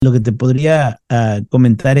Lo que te podría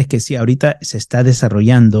comentar es que sí, ahorita se está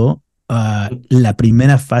desarrollando la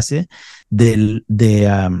primera fase del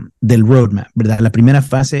roadmap, ¿verdad? La primera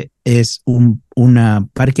fase es un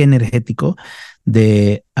parque energético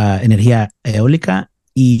de energía eólica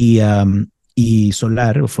y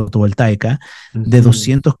solar o fotovoltaica de Ujú.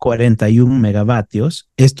 241 megavatios.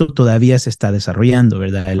 Esto todavía se está desarrollando,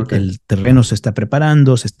 ¿verdad? Ok, El terreno se está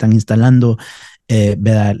preparando, se están instalando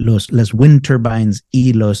 ¿verdad? Las wind turbines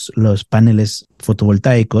y los paneles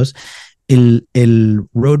fotovoltaicos. El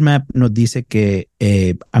roadmap nos dice que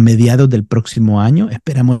a mediados del próximo año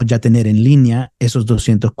esperamos ya tener en línea esos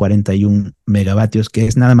 241 megavatios, que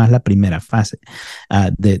es nada más la primera fase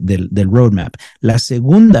del roadmap. La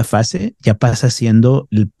segunda fase ya pasa siendo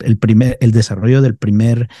el desarrollo del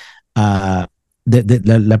primer uh,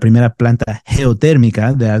 la primera planta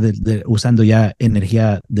geotérmica, usando ya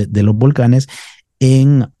energía de los volcanes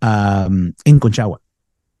en Conchagua.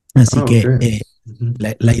 Así ok. que Ujú.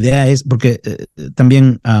 la idea es, porque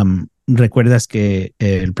también recuerdas que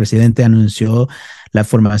el presidente anunció la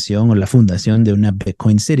formación o la fundación de una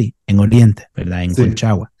Bitcoin City en Oriente, ¿verdad? En Sí.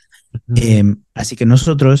 Conchagua. Ujú. Así que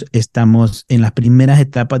nosotros estamos en las primeras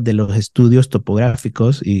etapas de los estudios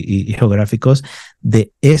topográficos y geográficos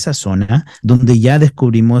de esa zona, donde ya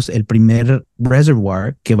descubrimos el primer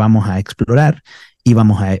reservoir que vamos a explorar y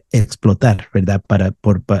vamos a explotar, ¿verdad?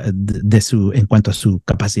 En cuanto a su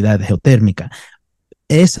capacidad geotérmica.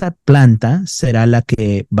 Esa planta será la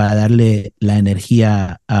que va a darle la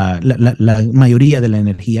energía, la mayoría de la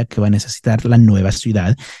energía que va a necesitar la nueva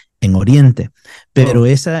ciudad en Oriente. Pero Oh,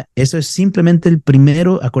 eso es simplemente el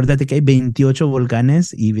primero. Acuérdate que hay 28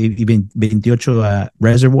 volcanes y 28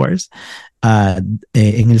 reservoirs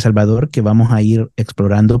en El Salvador que vamos a ir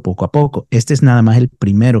explorando poco a poco. Este es nada más el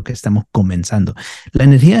primero que estamos comenzando. La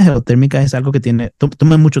energía geotérmica es algo que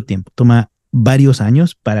toma mucho tiempo, toma varios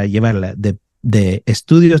años para llevarla de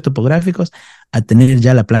estudios topográficos a tener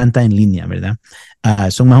ya la planta en línea, ¿verdad?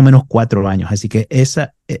 Son más o menos 4 años, así que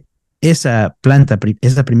esa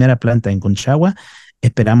primera planta en Conchagua,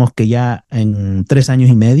 esperamos que ya en 3 años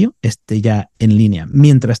y medio esté ya en línea.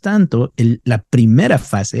 Mientras tanto, la primera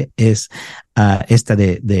fase es esta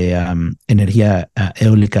de energía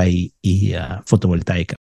eólica y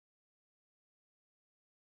fotovoltaica.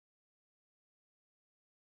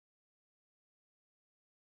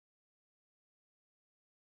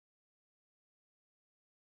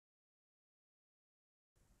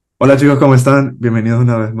 hola chicos, ¿cómo están? Bienvenidos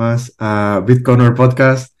una vez más a Bitcoiner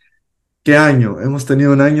Podcast. ¿Qué año? Hemos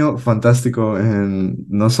tenido un año fantástico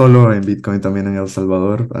no solo en Bitcoin, también en El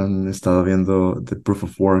Salvador. Han estado viendo the proof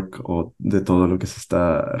of work o de todo lo que se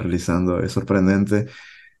está realizando. Es sorprendente.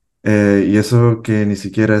 Y eso que ni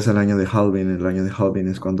siquiera es el año de halving. El año de halving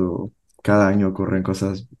es cuando cada año ocurren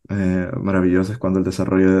cosas maravillosas, cuando el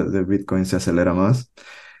desarrollo de Bitcoin se acelera más.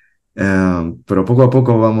 Pero poco a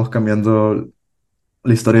poco vamos cambiando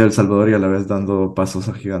la historia de El Salvador y a la vez dando pasos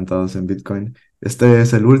agigantados en Bitcoin. Este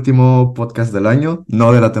es el último podcast del año,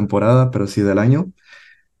 no de la temporada, pero sí del año.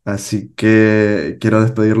 Así que quiero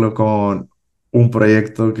despedirlo con un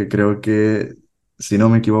proyecto que creo que, si no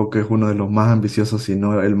me equivoco, es uno de los más ambiciosos, si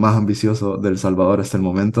no el más ambicioso del Salvador hasta el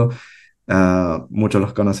momento. Muchos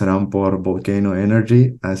los conocerán por Volcano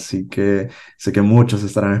Energy, así que sé que muchos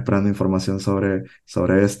estarán esperando información sobre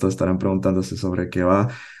esto, estarán preguntándose sobre qué va.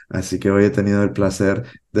 Así que hoy he tenido el placer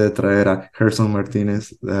de traer a Gerson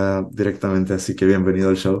Martínez directamente, así que bienvenido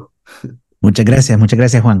al show. Muchas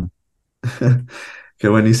gracias, Juan. Qué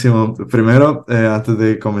buenísimo. Primero, antes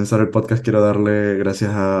de comenzar el podcast, quiero darle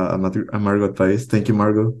gracias a Margot País. Thank you,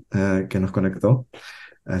 Margot, que nos conectó.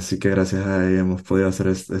 Así que gracias a ella hemos podido hacer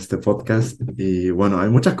este podcast. Y bueno, hay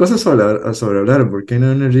muchas cosas sobre hablar.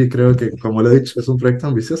 Volcano Energy creo que, como lo he dicho, es un proyecto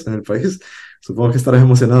ambicioso en el país. Supongo que estarás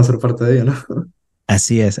emocionado de ser parte de ello, ¿no?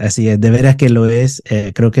 Así es, así es. De veras que lo es.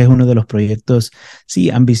 Creo que es uno de los proyectos, sí,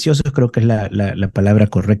 ambiciosos, creo que es la palabra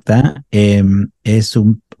correcta. Es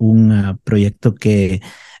un proyecto que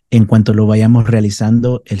en cuanto lo vayamos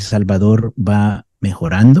realizando, El Salvador va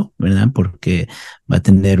mejorando, ¿verdad? Porque va a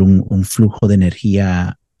tener un flujo de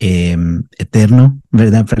energía eterno,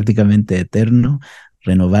 ¿verdad? Prácticamente eterno,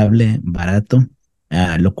 renovable, barato,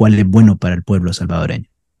 lo cual es bueno para el pueblo salvadoreño.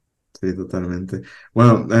 Sí, totalmente.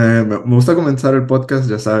 Bueno, me gusta comenzar el podcast,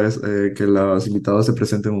 ya sabes, que los invitados se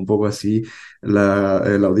presenten un poco así, la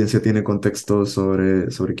audiencia tiene contexto sobre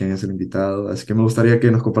quién es el invitado, así que me gustaría que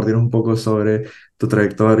nos compartieras un poco sobre tu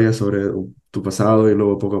trayectoria, sobre tu pasado y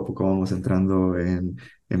luego poco a poco vamos entrando en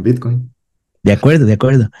Bitcoin. De acuerdo, de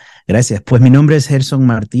acuerdo. Gracias. Pues mi nombre es Gerson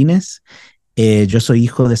Martínez. Yo soy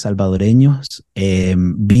hijo de salvadoreños.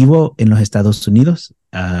 Vivo en los Estados Unidos.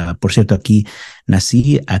 por cierto, aquí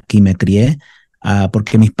nací, aquí me crié,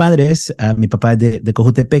 porque mis padres, mi papá es de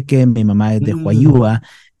Cojutepeque, mi mamá es de Mm, Huayúa,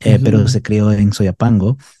 pero ujú, se crió en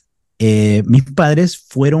Soyapango. Mis padres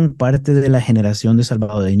fueron parte de la generación de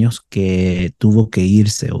salvadoreños que tuvo que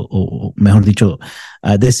irse, o mejor dicho,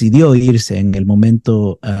 decidió irse en el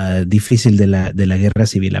momento difícil de la guerra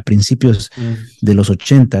civil. A principios mm, de los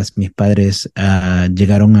 80, mis padres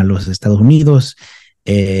llegaron a los Estados Unidos,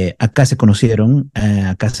 acá se conocieron,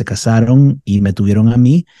 acá se casaron y me tuvieron a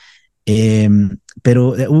mí. Eh,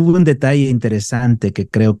 pero hubo un detalle interesante que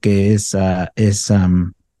creo que es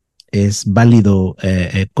válido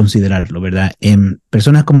considerarlo, ¿verdad?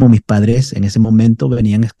 Personas como mis padres en ese momento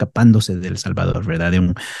venían escapándose de El Salvador, ¿verdad? De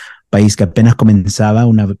un país que apenas comenzaba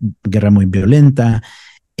una guerra muy violenta,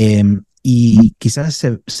 y quizás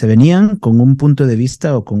se venían con un punto de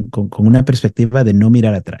vista o con una perspectiva de no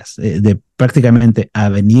mirar atrás, de prácticamente a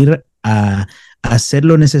venir a hacer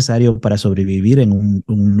lo necesario para sobrevivir en un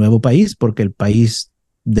nuevo país, porque el país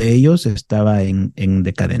de ellos estaba en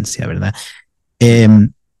decadencia, ¿verdad? sí.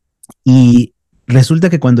 Um, y resulta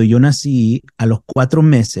que cuando yo nací, a los 4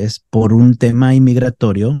 meses, por un tema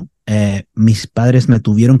inmigratorio, mis padres me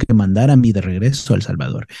tuvieron que mandar a mí de regreso a El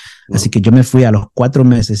Salvador. Así Wow. que yo me fui a los 4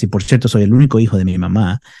 meses, y por cierto, soy el único hijo de mi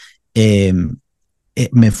mamá. eh,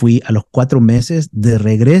 Me fui a los 4 meses de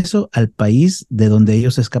regreso al país de donde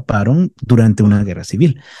ellos escaparon durante una guerra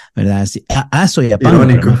civil, ¿verdad? Sí, a Soyapango,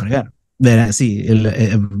 para Irónico. no fregar. ¿Verdad? Sí,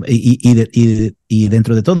 y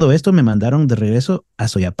dentro de todo esto me mandaron de regreso a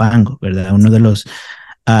Soyapango, ¿verdad?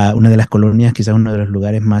 Una de las colonias, quizás uno de los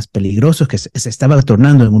lugares más peligrosos, que se estaba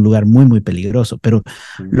tornando en un lugar muy, muy peligroso. Pero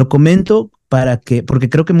Sí. lo comento porque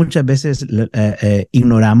creo que muchas veces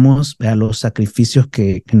ignoramos los sacrificios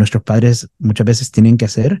que nuestros padres muchas veces tienen que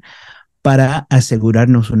hacer para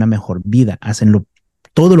asegurarnos una mejor vida. Hacen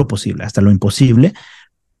todo lo posible, hasta lo imposible,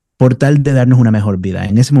 por tal de darnos una mejor vida.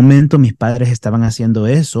 En ese momento mis padres estaban haciendo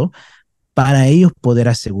eso para ellos poder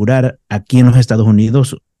asegurar aquí en los Estados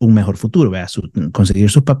Unidos un mejor futuro, ¿verdad? Conseguir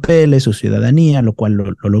sus papeles, su ciudadanía, lo cual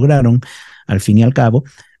lo lograron al fin y al cabo.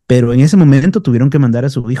 Pero en ese momento tuvieron que mandar a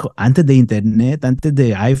su hijo antes de internet, antes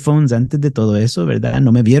de iPhones, antes de todo eso, ¿verdad?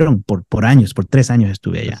 No me vieron por años, por 3 años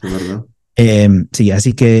estuve allá. Eso es verdad. Sí,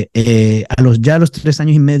 así que ya a los 3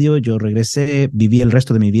 años y medio yo regresé, viví el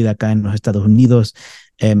resto de mi vida acá en los Estados Unidos,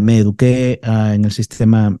 me eduqué en el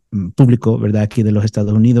sistema público, ¿verdad? Aquí de los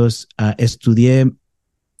Estados Unidos, estudié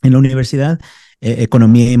en la universidad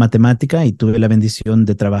economía y matemática, y tuve la bendición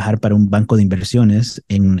de trabajar para un banco de inversiones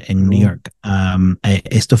en New Oh, York.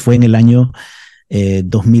 Esto fue en el año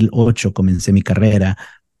 2008, comencé mi carrera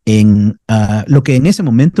en lo que en ese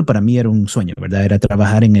momento para mí era un sueño, ¿verdad? Era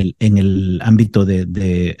trabajar en el ámbito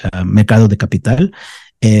de mercado de capital.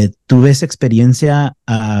 Tuve esa experiencia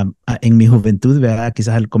en mi juventud, ¿verdad?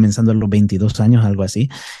 Quizás comenzando a los 22 años, algo así.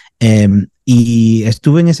 Y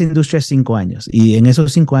estuve en esa industria 5 años, y en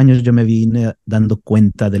esos 5 años yo me vine dando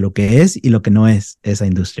cuenta de lo que es y lo que no es esa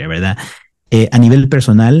industria, ¿verdad? A nivel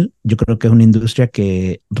personal, yo creo que es una industria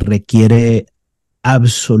que requiere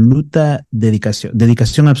absoluta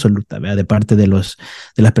dedicación absoluta, ¿verdad? De parte de las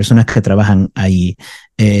personas que trabajan ahí.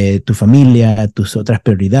 Tu familia, tus otras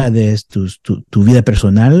prioridades, tu vida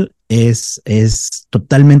personal es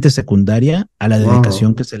totalmente secundaria a la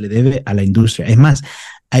dedicación wow. que se le debe a la industria. Es más,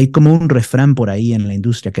 hay como un refrán por ahí en la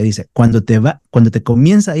industria que dice, cuando te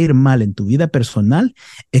comienza a ir mal en tu vida personal,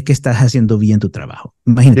 es que estás haciendo bien tu trabajo.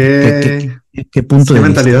 Imagínate, ¿Qué, qué punto qué de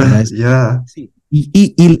vista, mentalidad? ¿verdad? Ya. Sí.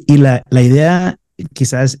 Y la idea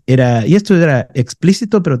quizás era, y esto era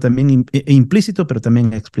explícito, pero también implícito, pero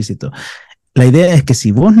también explícito. La idea es que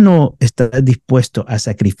si vos no estás dispuesto a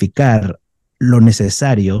sacrificar lo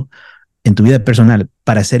necesario en tu vida personal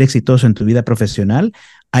para ser exitoso en tu vida profesional,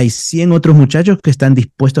 hay 100 otros muchachos que están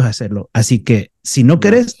dispuestos a hacerlo. Así que si no Ya.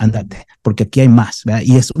 querés, andate, porque aquí hay más, ¿verdad?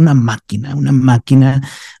 Y es una máquina,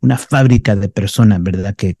 una fábrica de personas,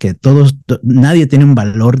 ¿verdad? Que nadie tiene un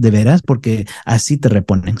valor de veras, porque así te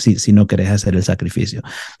reponen si no querés hacer el sacrificio.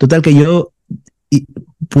 Total que yo y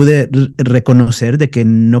pude reconocer de que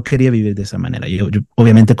no quería vivir de esa manera. Yo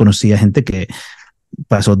obviamente conocía gente que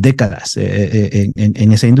pasó décadas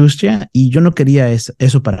en esa industria, y yo no quería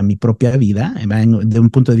eso para mi propia vida, de un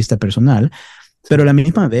punto de vista personal. Sí. Pero a la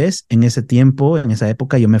misma vez, en ese tiempo, en esa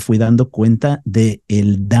época, yo me fui dando cuenta de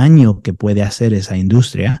el daño que puede hacer esa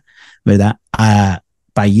industria, ¿verdad? A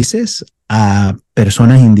países, a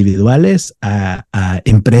personas individuales, a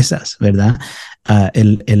empresas, ¿verdad?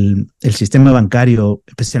 El sistema bancario,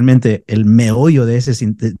 especialmente el meollo de ese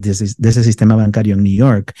sistema bancario en New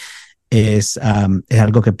York, es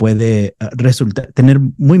algo que puede tener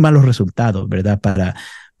muy malos resultados, ¿verdad?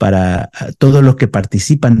 para todos los que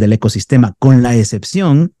participan del ecosistema, con la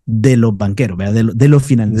excepción de los banqueros, ¿verdad? De los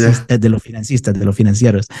financistas, de los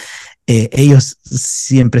financieros. Ellos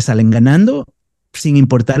siempre salen ganando sin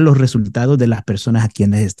importar los resultados de las personas a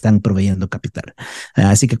quienes están proveyendo capital.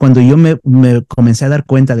 Así que cuando yo me comencé a dar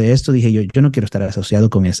cuenta de esto, dije yo no quiero estar asociado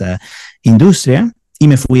con esa industria, y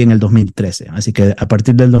me fui en el 2013. Así que a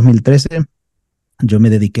partir del 2013 yo me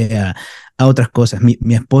dediqué a otras cosas.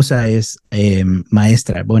 Mi esposa es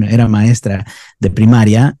maestra, bueno, era maestra de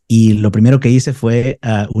primaria, y lo primero que hice fue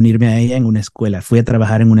unirme a ella en una escuela. Fui a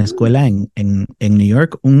trabajar en una escuela en New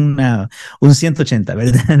York, un 180,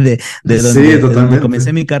 ¿verdad? Sí, De donde totalmente.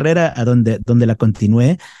 comencé mi carrera a donde la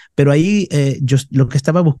continué. Pero ahí yo lo que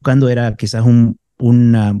estaba buscando era quizás un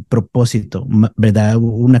propósito, ¿verdad?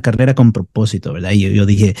 Una carrera con propósito, ¿verdad? Y yo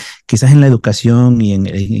dije, quizás en la educación y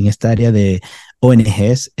en esta área de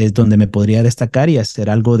ONGs es donde me podría destacar y hacer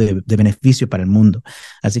algo de beneficio para el mundo.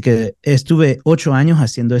 Así que estuve 8 años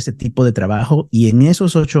haciendo ese tipo de trabajo, y en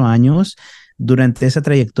esos 8 años, durante esa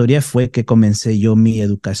trayectoria, fue que comencé yo mi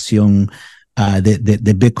educación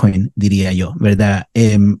de Bitcoin, diría yo, ¿verdad?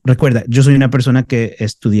 Recuerda, yo soy una persona que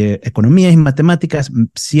estudié economía y matemáticas,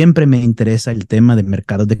 siempre me interesa el tema de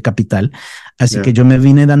mercados de capital, así Yeah. que yo me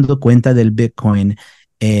vine dando cuenta del Bitcoin.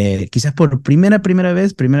 Quizás por primera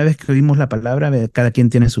vez que oímos la palabra, cada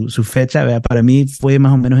quien tiene su fecha, ¿verdad? Para mí fue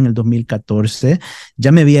más o menos en el 2014.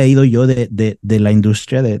 Ya me había ido yo de la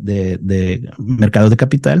industria de mercados de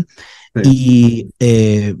capital, Sí.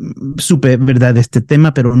 y supe, ¿verdad?, de este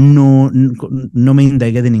tema, pero no me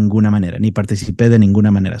indagué de ninguna manera, ni participé de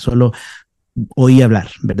ninguna manera, solo oí hablar,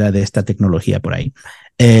 ¿verdad?, de esta tecnología por ahí.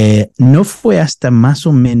 No fue hasta más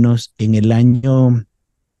o menos en el año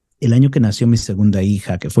que nació mi segunda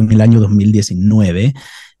hija, que fue en el año 2019,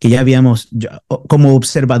 que ya como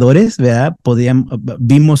observadores, ¿verdad?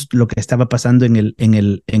 Vimos lo que estaba pasando en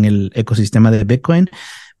el ecosistema de Bitcoin,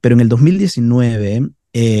 pero en el 2019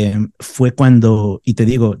 fue cuando, y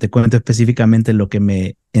te cuento específicamente lo que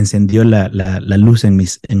me encendió la luz en mi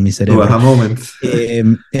Tu cerebro. aha moment.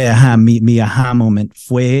 Mi aha moment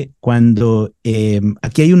fue cuando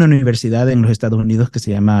aquí hay una universidad en los Estados Unidos que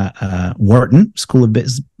se llama Wharton School of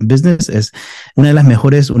Business. Es una de las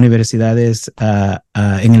mejores universidades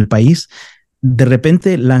en el país. De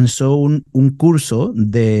repente lanzó un curso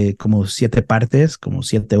de como 7 partes, como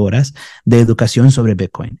 7 horas de educación sobre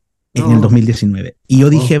Bitcoin en el No. 2019. Y yo Oh,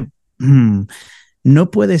 dije, no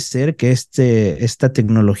puede ser que esta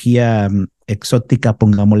tecnología exótica,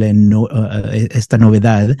 pongámosle esta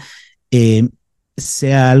novedad, eh,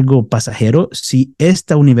 sea algo pasajero si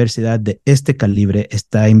esta universidad de este calibre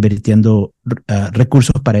está invirtiendo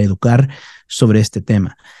recursos para educar sobre este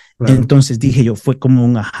tema. claro. Entonces dije yo, fue como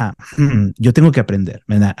un ajá, yo tengo que aprender,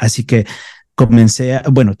 ¿verdad? Así que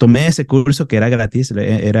tomé ese curso que era gratis,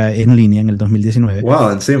 era en línea en el 2019.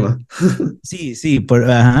 Wow, encima. Sí, sí,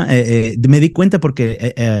 me di cuenta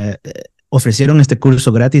porque ofrecieron este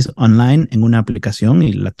curso gratis online en una aplicación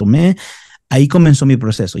y la tomé. Ahí comenzó mi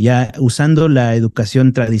proceso, ya usando la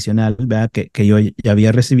educación tradicional, ¿verdad?, que yo ya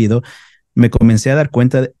había recibido. Me comencé a dar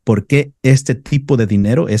cuenta de por qué este tipo de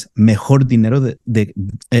dinero es mejor dinero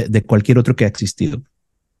de cualquier otro que ha existido.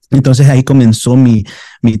 Entonces ahí comenzó mi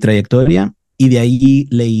trayectoria, y de ahí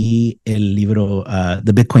leí el libro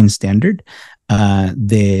The Bitcoin Standard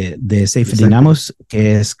de Seyfried Exacto. Amos,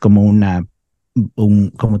 que es como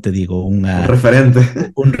 ¿cómo te digo? Un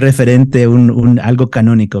referente. Un referente, algo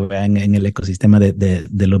canónico, ¿verdad?, en el ecosistema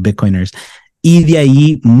de los Bitcoiners. Y de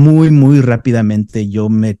ahí, muy, muy rápidamente, yo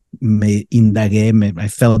me indagué, I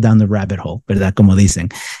fell down the rabbit hole, ¿verdad? Como dicen.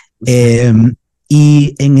 Eh,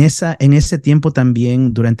 y en ese tiempo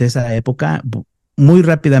también, durante esa época, muy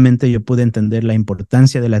rápidamente yo pude entender la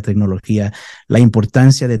importancia de la tecnología, la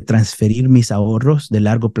importancia de transferir mis ahorros de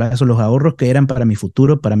largo plazo, los ahorros que eran para mi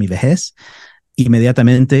futuro, para mi vejez.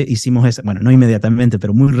 Inmediatamente hicimos eso, bueno, no inmediatamente,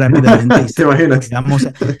 pero muy rápidamente ¿Te imaginas?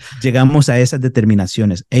 llegamos a esas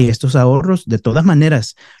determinaciones. Hey, estos ahorros, de todas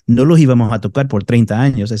maneras, no los íbamos a tocar por 30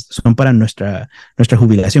 años, son para nuestra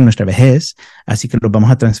jubilación, nuestra vejez, así que los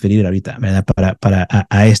vamos a transferir ahorita, ¿verdad?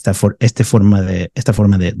 A esta forma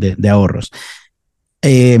de ahorros.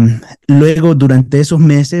 Eh, Luego, durante esos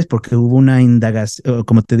meses, porque hubo una indagación,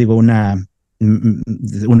 como te digo,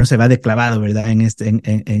 uno se va de clavado, ¿verdad? Sí.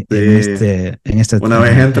 En esta, Una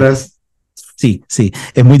vez entras, sí, sí,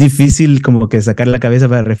 es muy difícil como que sacar la cabeza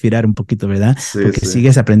para respirar un poquito, ¿verdad? sí, Porque sí.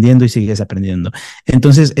 sigues aprendiendo y sigues aprendiendo.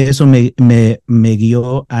 Entonces, eso me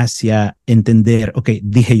guió hacia entender, ok,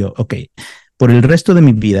 dije yo, ok, por el resto de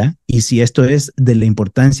mi vida, y si esto es de la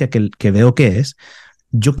importancia que veo que es,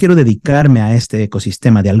 yo quiero dedicarme a este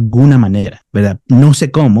ecosistema de alguna manera, ¿verdad? No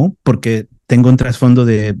sé cómo, porque tengo un trasfondo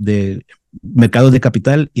de mercados de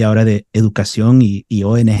capital y ahora de educación y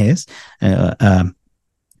ONGs.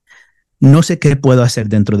 No sé qué puedo hacer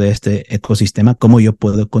dentro de este ecosistema, cómo yo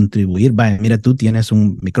puedo contribuir. Vaya, mira, tú tienes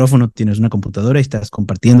un micrófono, tienes una computadora y estás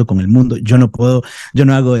compartiendo con el mundo. Yo no puedo, yo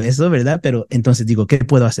no hago eso, ¿verdad? Pero entonces digo, ¿qué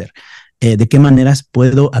puedo hacer? ¿De qué maneras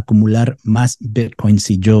puedo acumular más Bitcoin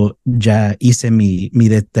si yo ya hice mi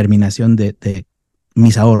determinación de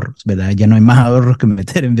mis ahorros, ¿verdad? Ya no hay más ahorros que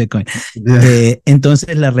meter en Bitcoin. Yeah.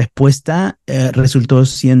 Entonces la respuesta resultó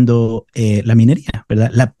siendo la minería,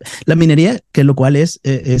 ¿verdad? La minería, que lo cual es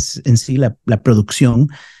en sí la producción,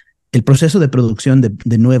 el proceso de producción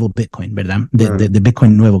de nuevo Bitcoin, ¿verdad? Claro. De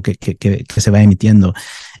Bitcoin nuevo que se va emitiendo.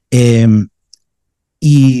 Eh,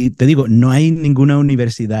 y te digo, no hay ninguna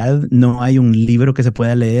universidad, no hay un libro que se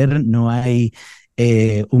pueda leer, no hay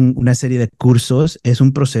una serie de cursos, es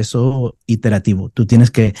un proceso iterativo. Tú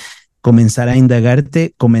tienes que comenzar a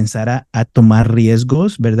indagarte, comenzar a tomar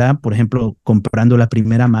riesgos, ¿verdad? Por ejemplo, comprando la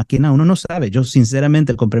primera máquina, uno no sabe. Yo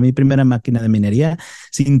sinceramente compré mi primera máquina de minería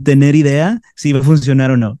sin tener idea si va a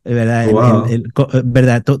funcionar o no, ¿verdad? Wow.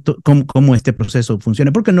 ¿Verdad? Cómo este proceso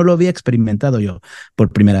funciona, porque no lo había experimentado yo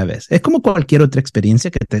por primera vez. Es como cualquier otra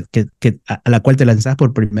experiencia a la cual te lanzas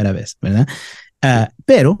por primera vez, ¿verdad?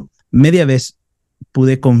 Pero media vez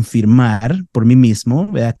pude confirmar por mí mismo,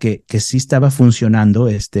 ¿verdad? Que sí estaba funcionando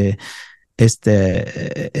este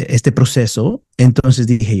proceso. Entonces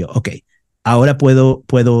dije yo, ok, ahora puedo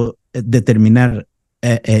determinar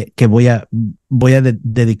que voy a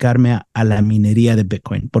dedicarme a la minería de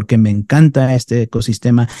Bitcoin, porque me encanta este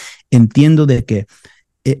ecosistema. Entiendo de que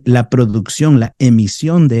la producción, la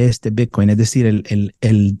emisión de este Bitcoin, es decir,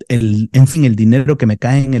 en fin, el dinero que me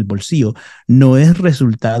cae en el bolsillo, no es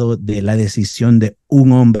resultado de la decisión de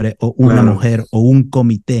un hombre o una Claro. mujer o un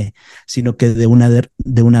comité, sino que de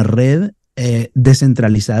una red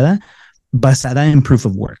descentralizada basada en proof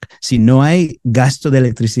of work. Si no hay gasto de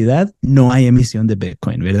electricidad, no hay emisión de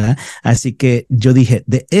Bitcoin, ¿verdad? Así que yo dije,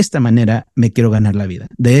 de esta manera me quiero ganar la vida.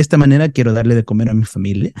 De esta manera quiero darle de comer a mi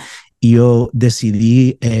familia. Y yo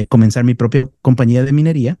decidí comenzar mi propia compañía de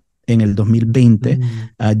minería en el 2020, Mm.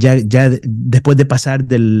 ya después de pasar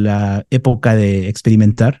de la época de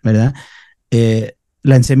experimentar, ¿verdad? Eh,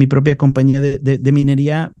 Lancé mi propia compañía de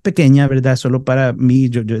minería pequeña, ¿verdad? Solo para mí,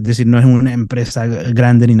 es decir, no es una empresa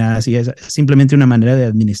grande ni nada así, es simplemente una manera de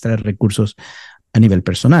administrar recursos a nivel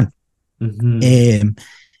personal. Ujú. Eh,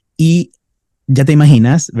 y ya te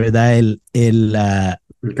imaginas, ¿verdad? El La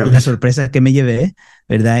cambio. sorpresa que me llevé,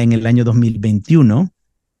 ¿verdad? En el año 2021,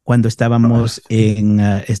 cuando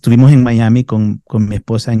Ah, estuvimos en Miami con mi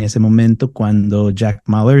esposa en ese momento, cuando Jack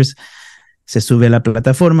Mallers se sube a la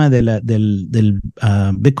plataforma del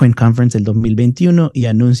Bitcoin Conference del 2021 y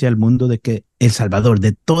anuncia al mundo de que El Salvador,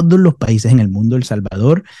 de todos los países en el mundo, El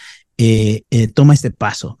Salvador toma este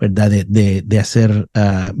paso, ¿verdad? De hacer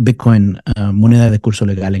Bitcoin moneda de curso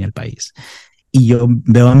legal en el país. Y yo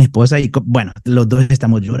veo a mi esposa y, bueno, los dos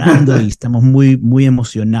estamos llorando y estamos muy, muy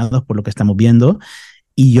emocionados por lo que estamos viendo.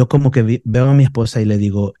 Y yo como que veo a mi esposa y le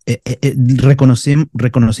digo,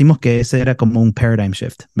 reconocimos que ese era como un paradigm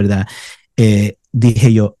shift, ¿verdad?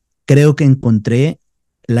 Dije yo, creo que encontré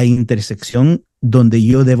la intersección donde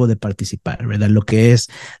yo debo de participar, ¿verdad? Lo que es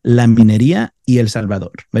la minería y El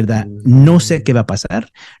Salvador, ¿verdad? No sé qué mm. va a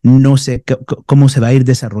pasar, no sé cómo se va a ir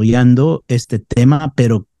desarrollando este tema,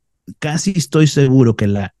 pero casi estoy seguro que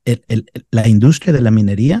la industria de la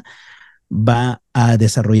minería va a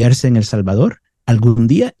desarrollarse en El Salvador algún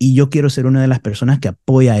día y yo quiero ser una de las personas que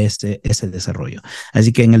apoya ese desarrollo.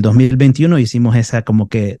 Así que en el 2021 hicimos esa como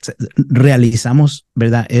que realizamos,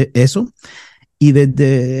 ¿verdad? Eso. Y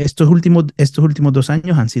desde estos últimos 2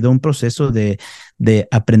 años han sido un proceso de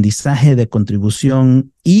aprendizaje, de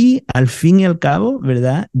contribución y al fin y al cabo,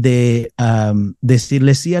 ¿verdad? De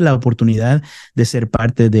decirle sí a la oportunidad de ser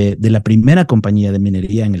parte de la primera compañía de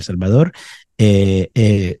minería en El Salvador,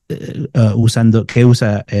 que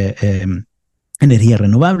usa energía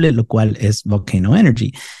renovable, lo cual es Volcano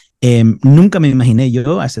Energy. Nunca me imaginé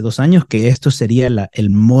yo hace 2 años que esto sería el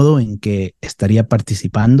modo en que estaría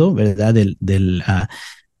participando, ¿verdad? De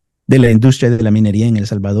la industria de la minería en El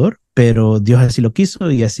Salvador, pero Dios así lo quiso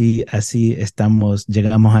y así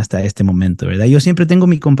llegamos hasta este momento, ¿verdad? Yo siempre tengo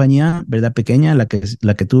mi compañía, ¿verdad? Pequeña, la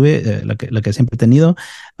que tuve, la que siempre he tenido,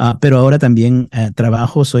 pero ahora también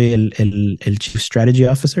trabajo, soy el Chief Strategy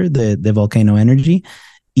Officer de Volcano Energy.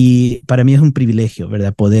 Y para mí es un privilegio,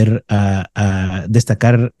 ¿verdad? Poder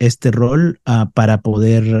destacar este rol para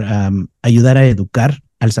poder ayudar a educar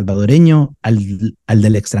al salvadoreño, al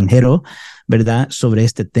del extranjero, ¿verdad? Sobre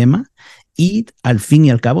este tema y al fin y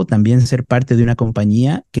al cabo también ser parte de una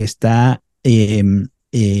compañía que está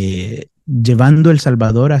llevando El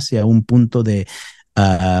Salvador hacia un punto de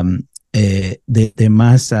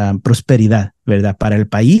más prosperidad, ¿verdad? Para el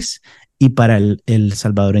país y para el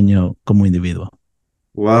salvadoreño como individuo.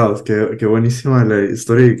 Wow, qué buenísima la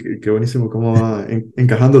historia y qué buenísimo cómo va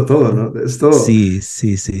encajando todo, ¿no? Esto Sí,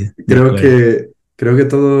 sí, sí, de creo acuerdo. creo que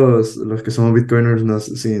todos los que somos Bitcoiners,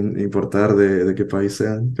 sin importar de qué país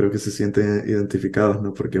sean, creo que se sienten identificados,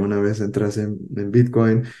 ¿no? Porque una vez entras en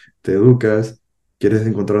Bitcoin, te educas, quieres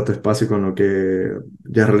encontrar tu espacio con lo que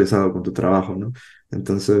ya has realizado con tu trabajo, ¿no?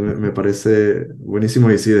 Entonces me parece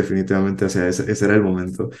buenísimo y sí, definitivamente, o sea, ese era el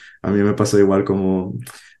momento. A mí me pasó igual como,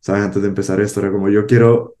 ¿sabes? Antes de empezar esto, era como yo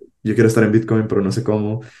quiero estar en Bitcoin, pero no sé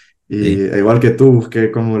cómo. Y Sí, igual que tú,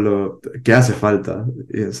 busqué cómo qué hace falta,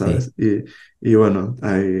 sí. ¿sabes? Y bueno,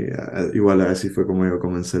 igual así fue como yo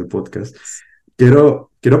comencé el podcast. Quiero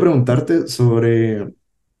preguntarte sobre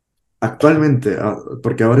actualmente,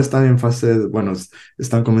 porque ahora están en bueno,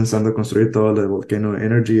 están comenzando a construir todo lo de Volcano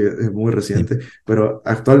Energy, es muy Sí. reciente, pero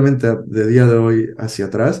actualmente, de día de hoy hacia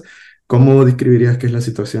atrás, ¿cómo describirías que es la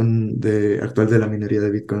situación actual de la minería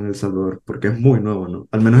de Bitcoin en El Salvador? Porque es muy nuevo, ¿no?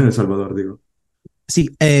 Al menos en El Salvador, digo. Sí,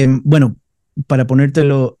 bueno, para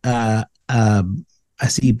ponértelo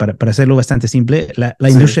así, para hacerlo bastante simple, la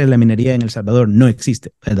Sí, industria de la minería en El Salvador no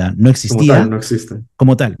existe, ¿verdad? No como tal, existía no existe.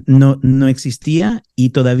 como tal, no existía y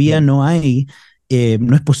todavía no hay,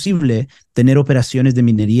 no es posible tener operaciones de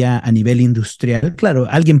minería a nivel industrial. Claro,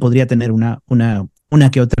 alguien podría tener una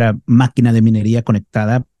que otra máquina de minería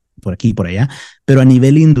conectada por aquí y por allá, pero a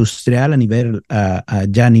nivel industrial,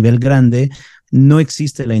 ya a nivel grande, no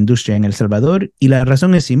existe la industria en El Salvador y la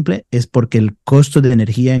razón es simple, es porque el costo de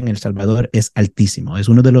energía en El Salvador es altísimo, es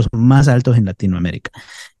uno de los más altos en Latinoamérica.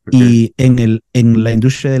 Ok, Y en la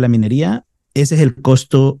industria de la minería, ese es el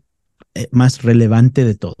costo más relevante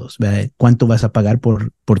de todos, ¿verdad? ¿Cuánto vas a pagar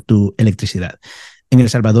por tu electricidad? En El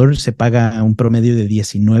Salvador se paga un promedio de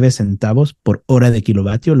 19 centavos por hora de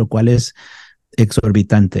kilovatio, lo cual es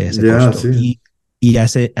exorbitante ese ya, costo sí. y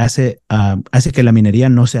hace que la minería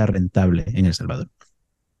no sea rentable en El Salvador.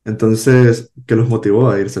 Entonces, ¿qué los motivó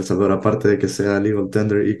a irse a El Salvador, aparte de que sea legal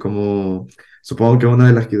tender? Y como supongo que una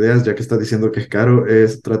de las ideas, ya que estás diciendo que es caro,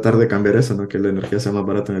 es tratar de cambiar eso, ¿no? Que la energía sea más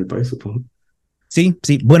barata en el país, supongo. Sí,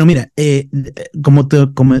 sí. Bueno, mira, como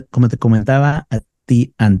te comentaba a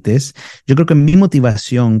ti antes, yo creo que mi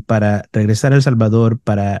motivación para regresar a El Salvador,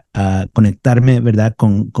 para conectarme, ¿verdad?,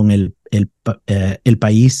 con el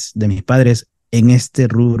país de mis padres en este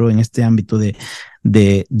rubro, en este ámbito de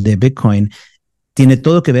Bitcoin, tiene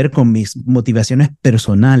todo que ver con mis motivaciones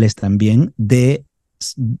personales también de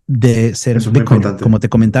ser Eso es muy Bitcoiner. importante. Como te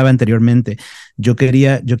comentaba anteriormente, yo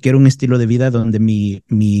quiero un estilo de vida donde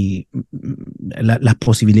las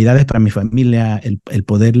posibilidades para mi familia, el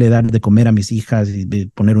poderle dar de comer a mis hijas y de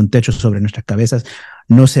poner un techo sobre nuestras cabezas,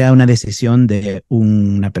 no sea una decisión de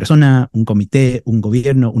una persona, un comité, un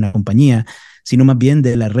gobierno, una compañía, sino más bien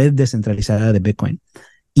de la red descentralizada de Bitcoin.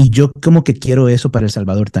 Y yo como que quiero eso para El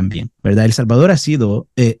Salvador también, ¿verdad? El Salvador ha sido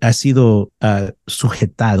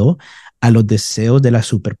sujetado a los deseos de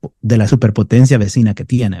la superpotencia vecina que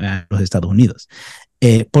tiene, ¿verdad?, los Estados Unidos.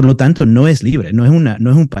 Por lo tanto, no es libre, no es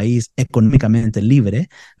un país económicamente libre,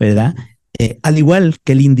 ¿verdad? Al igual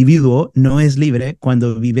que el individuo no es libre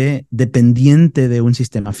cuando vive dependiente de un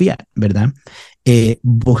sistema fiat, ¿verdad?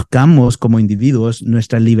 Buscamos como individuos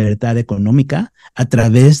nuestra libertad económica a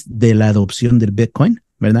través de la adopción del Bitcoin,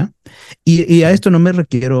 ¿verdad? Y a esto no me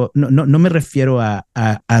refiero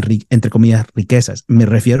entre comillas, riquezas, me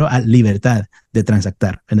refiero a libertad de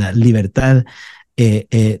transactar, ¿verdad? Libertad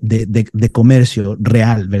de comercio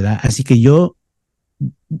real, ¿verdad? Así que yo,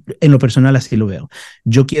 en lo personal, así lo veo.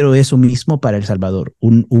 Yo quiero eso mismo para El Salvador,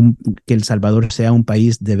 que El Salvador sea un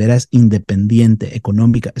país de veras independiente,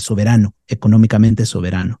 soberano, económicamente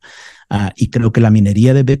soberano. Y creo que la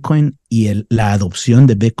minería de Bitcoin y la adopción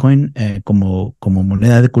de Bitcoin como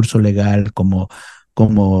moneda de curso legal,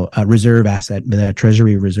 como reserve asset, ¿verdad?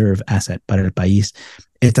 Treasury reserve asset para el país,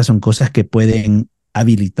 estas son cosas que pueden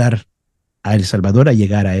habilitar a El Salvador a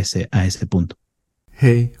llegar a ese punto.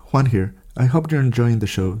 Hey, Juan here. I hope you're enjoying the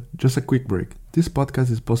show. Just a quick break. This podcast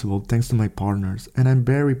is possible thanks to my partners, and I'm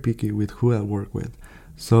very picky with who I work with.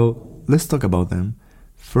 So, let's talk about them.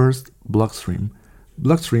 First, Blockstream.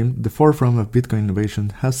 Blockstream, the forefront of Bitcoin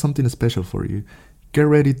innovation, has something special for you. Get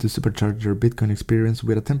ready to supercharge your Bitcoin experience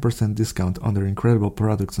with a 10% discount on their incredible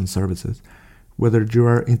products and services. Whether you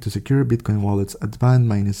are into secure Bitcoin wallets, advanced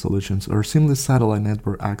mining solutions, or seamless satellite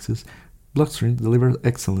network access, Blockstream delivers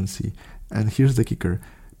excellency. And here's the kicker.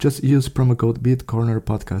 Just use promo code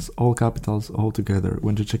BitCornerPodcast, all capitals, all together,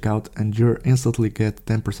 when you check out, and you'll instantly get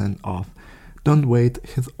 10% off. Don't wait,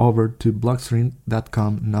 head over to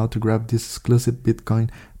blockstream.com now to grab this exclusive Bitcoin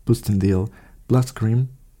boosting deal. Blockstream,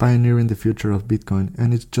 pioneering the future of Bitcoin,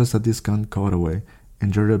 and it's just a discount code away.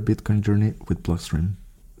 Enjoy your Bitcoin journey with Blockstream.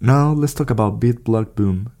 Now let's talk about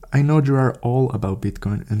BitBlockBoom. I know you are all about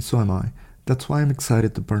Bitcoin, and so am I. That's why I'm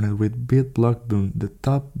excited to partner with BitBlockBoom, the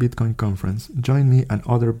top Bitcoin conference. Join me and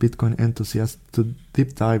other Bitcoin enthusiasts to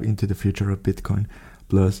deep dive into the future of Bitcoin.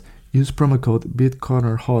 Plus, use promo code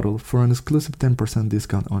BitCornerHodl for an exclusive 10%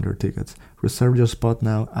 discount on your tickets. Reserve your spot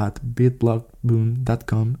now at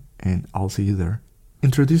bitblockboom.com and I'll see you there.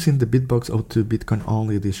 Introducing the BitBox02 Bitcoin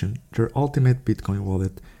Only Edition, your ultimate Bitcoin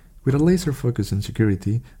wallet. With a laser focus on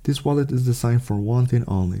security, this wallet is designed for one thing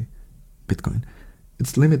only: Bitcoin.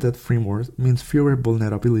 Its limited framework means fewer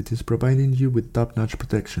vulnerabilities, providing you with top-notch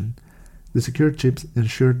protection. The secure chips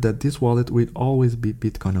ensure that this wallet will always be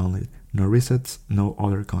Bitcoin only. No resets, no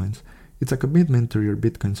other coins. It's a commitment to your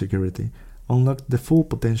Bitcoin security. Unlock the full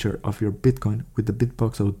potential of your Bitcoin with the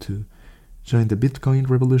BitBox02. Join the Bitcoin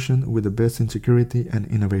revolution with the best in security and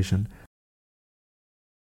innovation.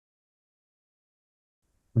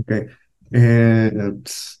 Ok.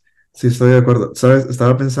 Sí, estoy de acuerdo. Sabes,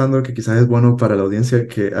 estaba pensando que quizás es bueno para la audiencia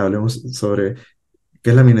que hablemos sobre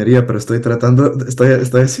qué es la minería, pero estoy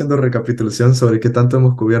haciendo recapitulación sobre qué tanto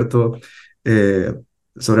hemos cubierto eh,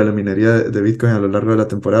 sobre la minería de Bitcoin a lo largo de la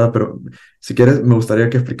temporada, pero si quieres me gustaría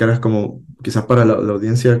que explicaras como quizás para la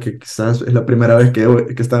audiencia que quizás es la primera vez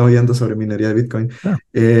que están oyendo sobre minería de Bitcoin, Claro.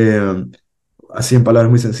 así en palabras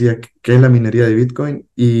muy sencillas, qué es la minería de Bitcoin.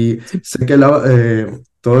 Y Sí. sé que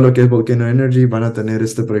todo lo que es Volcano Energy van a tener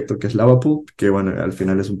este proyecto que es Lava Pool, que bueno, al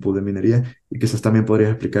final es un pool de minería, y quizás también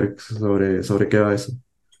podrías explicar sobre qué va eso.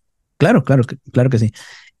 Claro, claro que sí.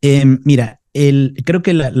 Mira, creo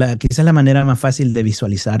que quizás la manera más fácil de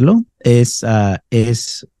visualizarlo es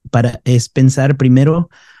pensar primero,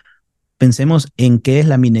 pensemos en qué es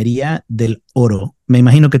la minería del oro. Me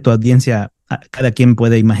imagino que tu audiencia, cada quien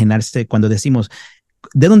puede imaginarse cuando decimos,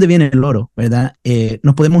 ¿de dónde viene el oro? ¿Verdad?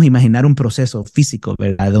 No podemos imaginar un proceso físico,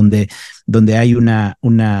 ¿verdad? Donde hay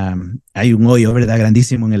hay un hoyo, ¿verdad?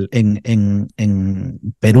 Grandísimo en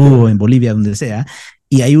Perú o en Bolivia, donde sea,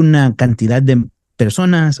 y hay una cantidad de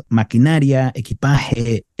personas, maquinaria,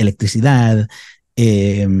 equipaje, electricidad.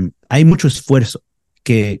 Hay mucho esfuerzo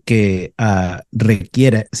que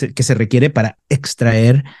se requiere para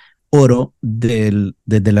extraer oro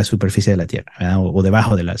desde la superficie de la Tierra, ¿verdad? O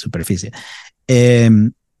debajo de la superficie. Eh,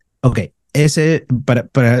 ok,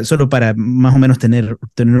 solo para más o menos tener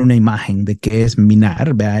una imagen de qué es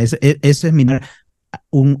minar, ¿verdad? Eso es minar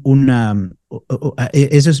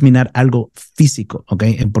eso es minar algo físico, ¿ok?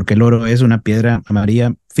 Porque el oro es una piedra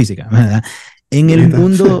amarilla física, ¿verdad? En el Bonita.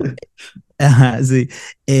 mundo, ajá, sí.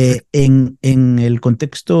 En el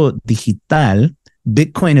contexto digital,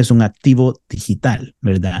 Bitcoin es un activo digital,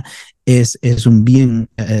 ¿verdad? Es un bien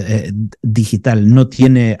digital, no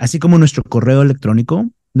tiene, así como nuestro correo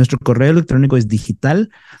electrónico es digital,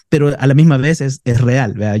 pero a la misma vez es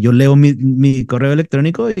real, ¿verdad? Yo leo mi correo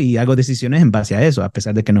electrónico y hago decisiones en base a eso, a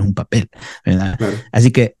pesar de que no es un papel, ¿verdad? Claro.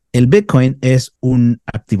 Así que el Bitcoin es un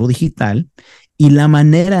activo digital y la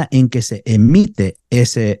manera en que se emite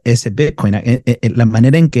ese Bitcoin, la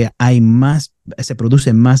manera en que se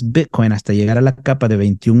produce más Bitcoin hasta llegar a la capa de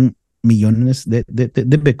 21 millones de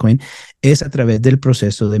Bitcoin es a través del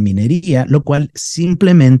proceso de minería, lo cual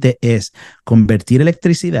simplemente es convertir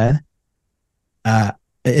electricidad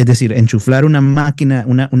es decir, enchuflar una máquina,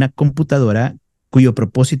 una computadora cuyo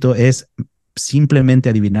propósito es simplemente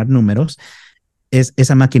adivinar números.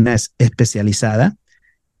 Esa máquina es especializada,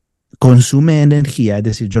 consume energía, es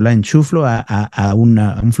decir, yo la enchuflo a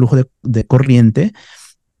un flujo de corriente,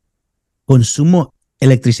 consumo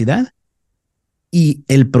electricidad y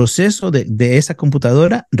el proceso de esa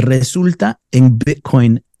computadora resulta en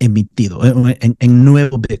Bitcoin emitido, en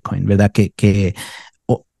nuevo Bitcoin, ¿verdad? Que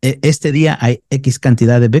este día hay X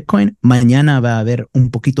cantidad de Bitcoin, mañana va a haber un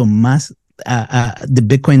poquito más de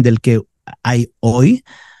Bitcoin del que hay hoy,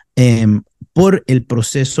 por el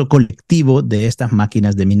proceso colectivo de estas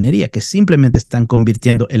máquinas de minería que simplemente están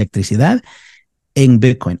convirtiendo electricidad en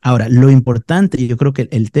Bitcoin. Ahora, lo importante, yo creo que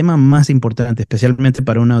el tema más importante, especialmente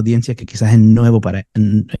para una audiencia que quizás es nuevo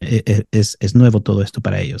es nuevo todo esto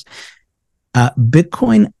para ellos.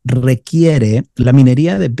 Bitcoin la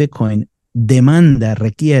minería de Bitcoin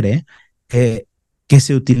requiere que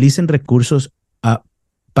se utilicen recursos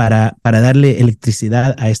para darle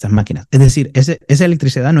electricidad a estas máquinas. Es decir, esa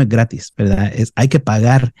electricidad no es gratis, ¿verdad? Hay que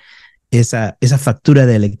pagar esa factura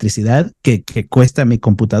de electricidad que cuesta mi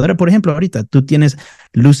computadora. Por ejemplo, ahorita tú tienes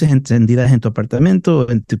luces encendidas en tu apartamento,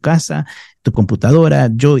 en tu casa, tu computadora,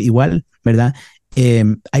 yo igual, ¿verdad?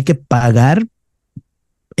 hay que pagar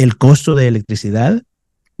el costo de electricidad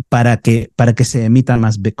para que se emita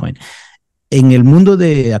más Bitcoin. En el mundo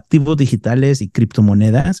de activos digitales y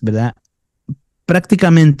criptomonedas, ¿verdad?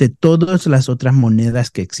 Prácticamente todas las otras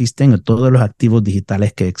monedas que existen o todos los activos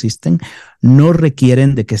digitales que existen no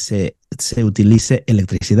requieren de que se utilice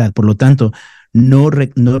electricidad. Por lo tanto, no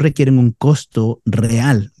requieren un costo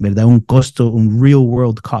real, ¿verdad? Un real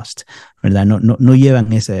world cost, ¿verdad? No llevan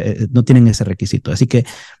no tienen ese requisito. Así que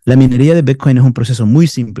la minería de Bitcoin es un proceso muy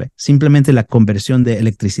simple, simplemente la conversión de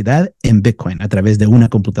electricidad en Bitcoin a través de una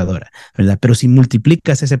computadora, ¿verdad? Pero si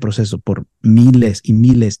multiplicas ese proceso por miles y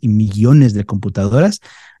miles y millones de computadoras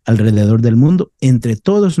alrededor del mundo, entre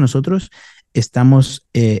todos nosotros estamos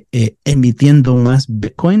emitiendo más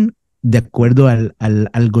Bitcoin de acuerdo al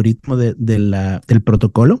algoritmo del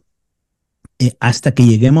protocolo, hasta que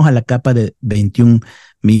lleguemos a la capa de 21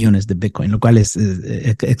 millones de Bitcoin, lo cual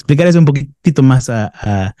explicar eso un poquitito más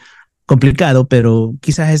complicado, pero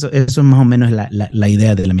quizás eso es más o menos la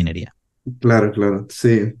idea de la minería. Claro, claro,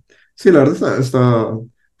 sí. Sí, la verdad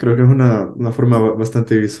creo que es una forma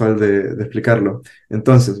bastante visual de explicarlo.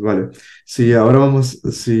 Entonces, vale, si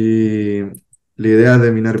la idea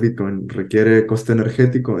de minar Bitcoin requiere coste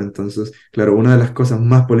energético, entonces, claro, una de las cosas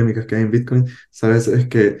más polémicas que hay en Bitcoin, ¿sabes? Es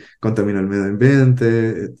que contamina el medio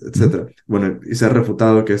ambiente, etcétera. Bueno, y se ha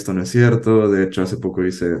refutado que esto no es cierto. De hecho, hace poco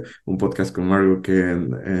hice un podcast con Margo que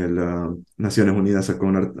la Naciones Unidas sacó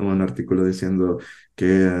un artículo diciendo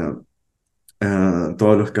que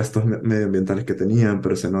todos los gastos medioambientales que tenían,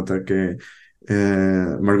 pero se nota que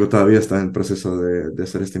Margot todavía está en el proceso de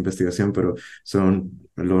hacer esta investigación, pero son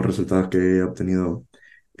los resultados que he obtenido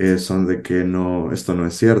son de que esto no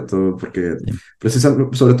es cierto, porque Sí,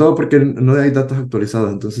 sobre todo porque no hay datos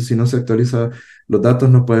actualizados. Entonces, si no se actualiza los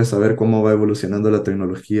datos, no puedes saber cómo va evolucionando la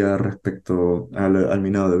tecnología respecto al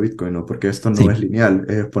minado de Bitcoin, ¿no? Porque esto no sí, es lineal,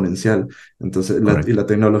 es exponencial. Entonces, y correcto. la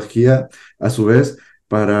tecnología, a su vez,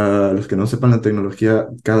 para los que no sepan, la tecnología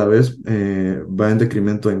cada vez va en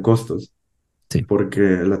decremento en costos, Sí. porque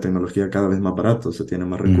la tecnología cada vez más barato, se tiene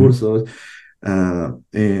más Ujú. recursos,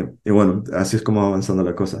 y bueno, así es como va avanzando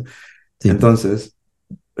la cosa. Sí. Entonces,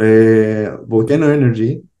 Volcano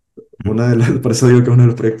Energy, Ujú. por eso digo que es uno de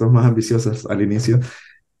los proyectos más ambiciosos al inicio,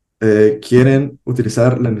 quieren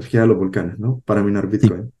utilizar la energía de los volcanes, ¿no? Para minar Sí,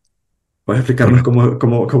 Bitcoin. ¿Puedes explicarnos correcto.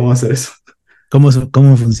 cómo va a hacer eso?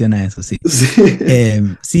 ¿Cómo funciona eso? Sí.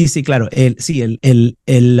 Sí, Sí, claro.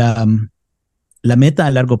 La meta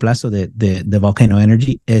a largo plazo de Volcano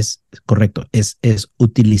Energy es correcto, es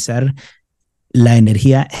utilizar la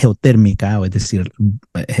energía geotérmica, o es decir,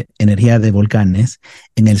 energía de volcanes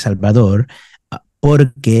en El Salvador,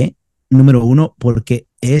 porque, número uno, porque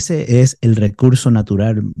ese es el recurso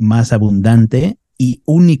natural más abundante y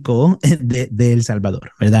único de El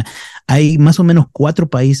Salvador, ¿verdad? Hay más o menos 4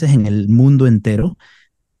 países en el mundo entero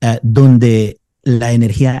donde la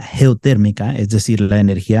energía geotérmica, es decir, la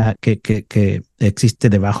energía que existe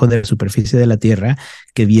debajo de la superficie de la Tierra,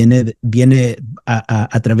 que viene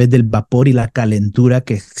a través del vapor y la calentura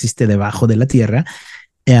que existe debajo de la Tierra,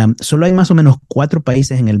 solo hay más o menos 4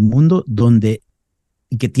 países en el mundo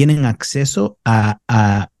que tienen acceso a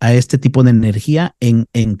este tipo de energía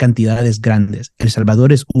en cantidades grandes. El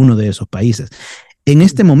Salvador es uno de esos países. En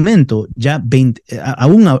este momento,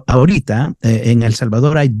 aún ahorita, en El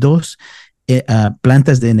Salvador hay 2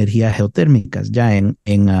 plantas de energía geotérmicas. Ya en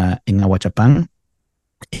Ahuachapán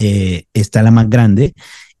está la más grande.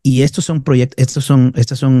 Y estas son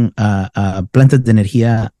plantas de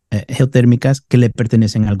energía geotérmicas que le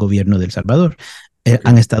pertenecen al gobierno de El Salvador.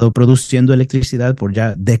 Han ok. estado produciendo electricidad por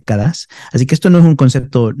ya décadas. Así que esto no es un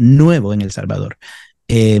concepto nuevo en El Salvador.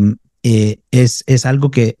 Eh, es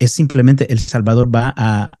algo que es simplemente El Salvador va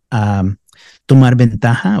a tomar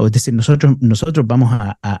ventaja, o es decir, nosotros vamos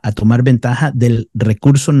a tomar ventaja del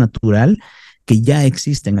recurso natural que ya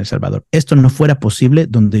existe en El Salvador. Esto no fuera posible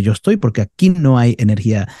donde yo estoy, porque aquí no hay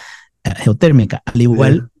energía geotérmica. Al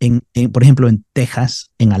igual, Ya. por ejemplo, en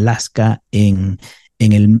Texas, en Alaska, en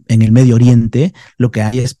el Medio Oriente, lo que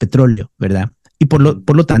hay es petróleo, ¿verdad? Y Ujú.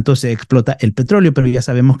 por lo tanto se explota el petróleo, pero ya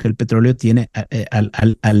sabemos que el petróleo tiene,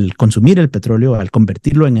 al consumir el petróleo, al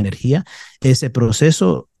convertirlo en energía, ese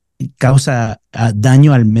proceso causa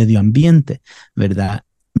daño al medio ambiente, ¿verdad?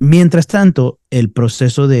 Mientras tanto, el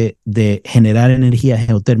proceso de generar energía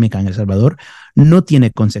geotérmica en El Salvador no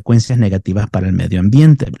tiene consecuencias negativas para el medio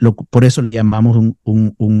ambiente. Por eso le llamamos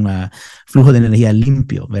un flujo de energía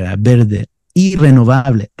limpio, ¿verdad? Verde y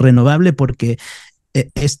renovable. Renovable porque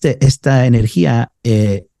esta energía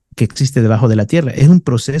que existe debajo de la tierra. Es un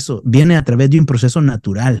proceso, viene a través de un proceso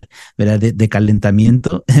natural, ¿verdad? De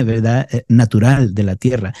calentamiento, ¿verdad? Natural de la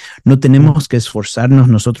tierra. No tenemos que esforzarnos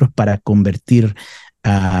nosotros para convertir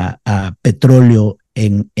a petróleo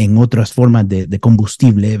en otras formas de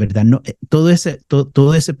combustible, ¿verdad? No, todo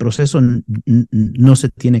ese proceso no se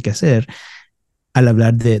tiene que hacer al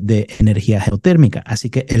hablar de energía geotérmica. Así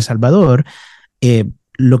que El Salvador,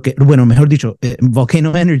 mejor dicho,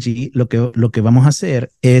 Volcano Energy, lo que vamos a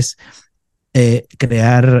hacer es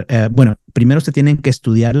crear, primero se tienen que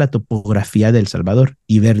estudiar la topografía de El Salvador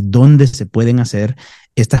y ver dónde se pueden hacer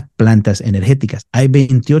estas plantas energéticas. Hay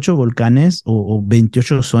 28 volcanes o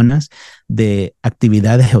 28 zonas de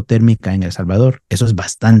actividad geotérmica en El Salvador. Eso es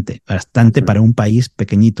bastante para un país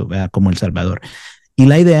pequeñito, ¿verdad? Como El Salvador. Y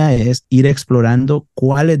la idea es ir explorando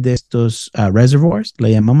cuáles de estos reservoirs,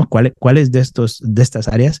 le llamamos, cuáles de estas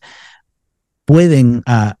áreas pueden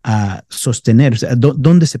sostener, o sea,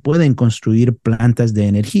 dónde se pueden construir plantas de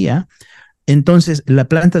energía. Entonces, la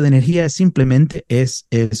planta de energía simplemente es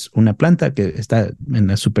una planta que está en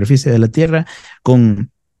la superficie de la Tierra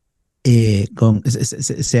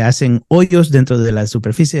se hacen hoyos dentro de la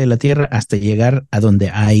superficie de la Tierra hasta llegar a donde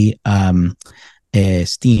hay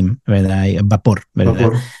steam, ¿verdad? Hay vapor, ¿verdad?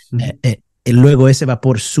 Vapor. Luego ese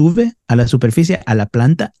vapor sube a la superficie, a la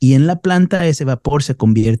planta, y en la planta ese vapor se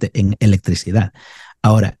convierte en electricidad.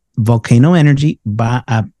 Ahora, Volcano Energy va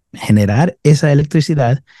a generar esa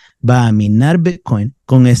electricidad, va a minar Bitcoin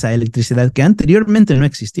con esa electricidad que anteriormente no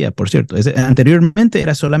existía, por cierto. Anteriormente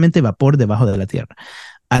era solamente vapor debajo de la tierra.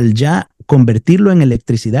 Al ya convertirlo en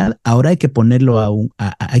electricidad, ahora hay que ponerlo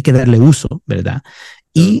hay que darle uso, ¿verdad?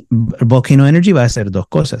 Y Volcano Energy va a hacer dos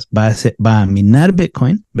cosas. Va a minar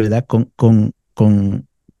Bitcoin, ¿verdad? Con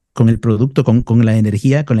el producto, con la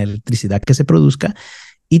energía, con la electricidad que se produzca.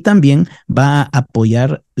 Y también va a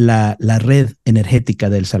apoyar la red energética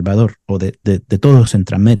de El Salvador o de todo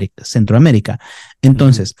Centroamérica.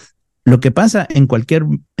 Entonces, lo que pasa en cualquier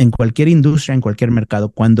industria, en cualquier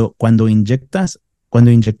mercado, cuando inyectas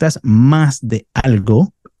más de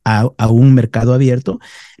algo a un mercado abierto,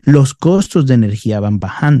 los costos de energía van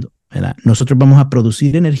bajando, ¿verdad? Nosotros vamos a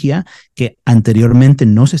producir energía que anteriormente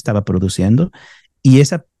no se estaba produciendo y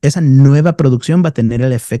esa nueva producción va a tener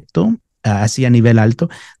el efecto así a nivel alto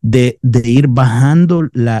de ir bajando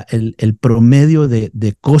el promedio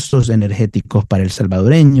de costos energéticos para el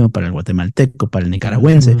salvadoreño, para el guatemalteco, para el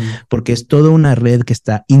nicaragüense, porque es toda una red que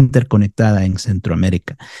está interconectada en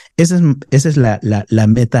Centroamérica. Esa es la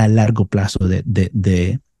meta a largo plazo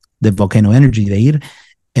de Volcano Energy, de ir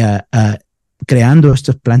creando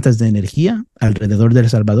estas plantas de energía alrededor de El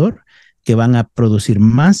Salvador que van a producir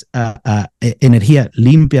más energía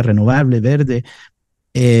limpia, renovable, verde,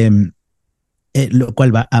 lo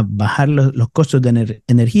cual va a bajar los costos de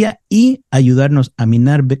energía y ayudarnos a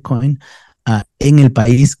minar Bitcoin en el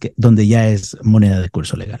país donde ya es moneda de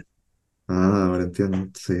curso legal. Ahora entiendo.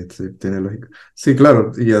 Sí, sí, tiene lógica. Sí,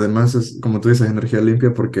 claro. Y además es, como tú dices, energía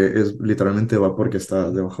limpia porque es literalmente vapor que está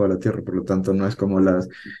debajo de la tierra. Por lo tanto, no es como las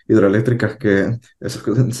hidroeléctricas que eso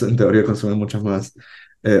en teoría consumen muchas más.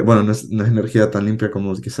 Bueno, no es energía tan limpia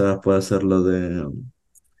como quizás pueda ser lo de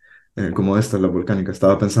como esta, la volcánica.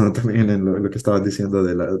 Estaba pensando también en lo que estabas diciendo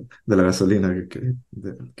de la gasolina, que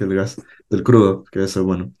el gas del crudo, que eso,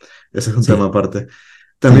 bueno, ese es un tema Sí. aparte.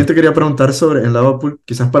 También te quería preguntar sobre en lava pool,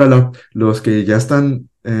 quizás para los que ya están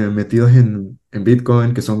metidos en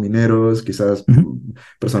Bitcoin, que son mineros, quizás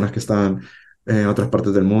personas que están en otras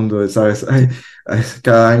partes del mundo, ¿sabes?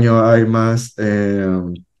 Cada año hay más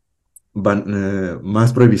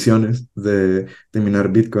prohibiciones de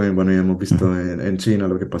minar Bitcoin. Bueno, ya hemos visto en China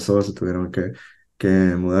lo que pasó, se tuvieron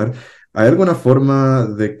que mudar. ¿Hay alguna forma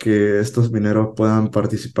de que estos mineros puedan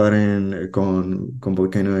participar con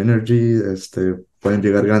Volcano Energy? ¿Pueden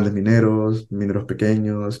llegar grandes mineros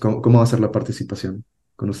pequeños? ¿Cómo va a ser la participación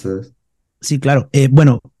con ustedes? Sí, claro.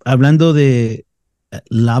 Bueno, hablando de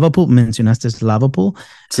lava pool, mencionaste lava pool.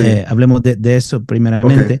 Sí, Hablemos de eso ok,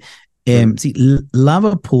 primeramente. dale. Sí,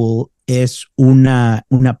 lava pool es una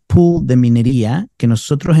pool de minería que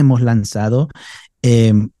nosotros hemos lanzado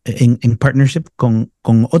en partnership con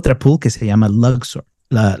otra pool que se llama Luxor.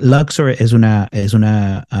 La Luxor es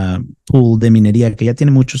una pool de minería que ya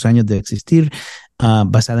tiene muchos años de existir,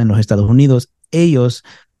 basada en los Estados Unidos. Ellos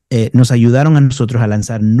nos ayudaron a nosotros a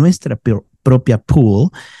lanzar nuestra propia pool.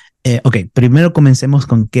 Ok, primero comencemos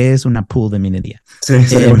con qué es una pool de minería. Sí,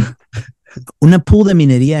 sería bueno. Una pool de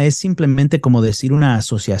minería es simplemente como decir una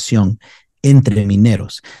asociación entre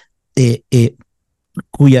mineros,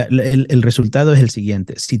 cuya el resultado es el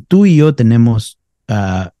siguiente. Si tú y yo tenemos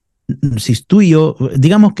si tú y yo,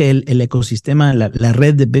 digamos que el ecosistema, la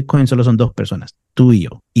red de Bitcoin solo son dos personas, tú y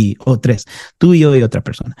yo, o tres, tú y yo y otra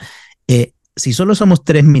persona. Si solo somos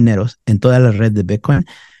tres mineros en toda la red de Bitcoin,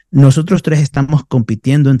 nosotros tres estamos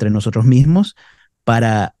compitiendo entre nosotros mismos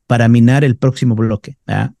para minar el próximo bloque,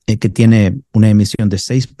 que tiene una emisión de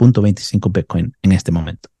 6.25 Bitcoin en este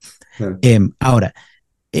momento. Claro. Ahora,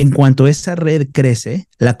 en cuanto esa red crece,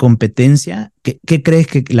 la competencia, ¿qué crees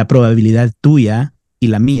que la probabilidad tuya y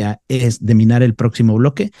la mía es de minar el próximo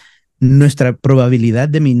bloque? Nuestra probabilidad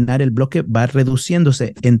de minar el bloque va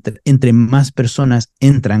reduciéndose entre más personas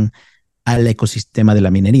entran al ecosistema de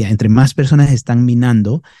la minería. Entre más personas están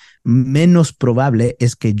minando, menos probable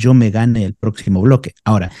es que yo me gane el próximo bloque.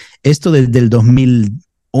 Ahora, esto desde el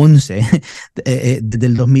 2011, desde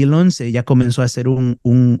el 2011 ya comenzó a ser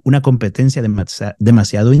una competencia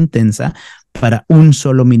demasiado intensa para un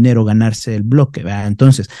solo minero ganarse el bloque, ¿verdad?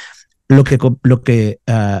 Entonces, lo que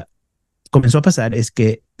comenzó a pasar es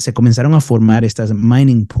que se comenzaron a formar estas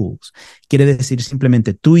mining pools. Quiere decir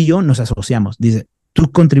simplemente tú y yo nos asociamos. Dice, tú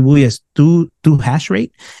contribuyes tu hash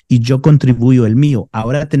rate y yo contribuyo el mío.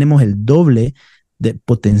 Ahora tenemos el doble de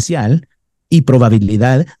potencial y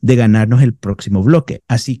probabilidad de ganarnos el próximo bloque.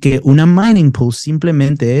 Así que una mining pool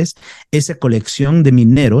simplemente es esa colección de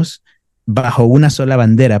mineros bajo una sola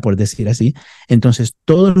bandera, por decir así. Entonces,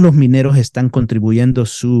 todos los mineros están contribuyendo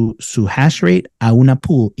su hash rate a una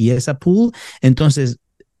pool y esa pool, entonces,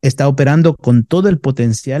 está operando con todo el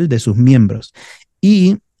potencial de sus miembros.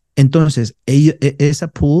 Y entonces, esa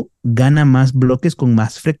pool gana más bloques con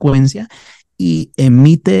más frecuencia y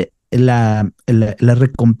emite la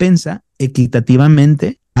recompensa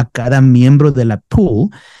equitativamente a cada miembro de la pool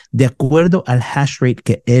de acuerdo al hash rate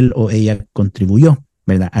que él o ella contribuyó,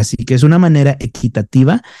 ¿verdad? Así que es una manera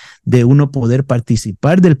equitativa de uno poder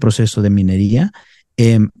participar del proceso de minería,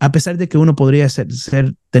 a pesar de que uno podría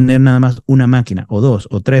tener nada más una máquina o dos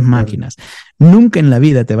o tres máquinas. Nunca en la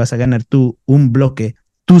vida te vas a ganar tú un bloque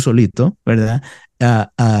tú solito, ¿verdad?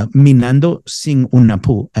 Minando sin una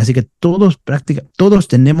pool. Así que todos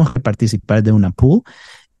tenemos que participar de una pool.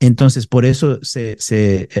 Entonces, por eso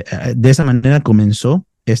de esa manera comenzó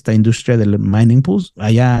esta industria del mining pools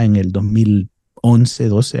allá en el 2011,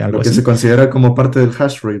 12, algo Lo que así. se considera como parte del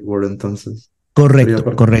hash rate war, entonces.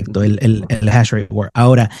 Correcto, el hash rate war.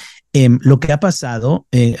 Ahora, lo que ha pasado,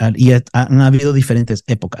 y han habido diferentes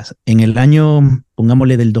épocas. En el año,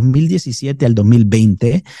 pongámosle, del 2017 al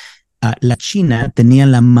 2020, la China tenía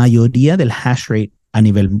la mayoría del hash rate a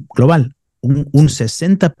nivel global. Un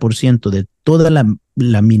 60% de toda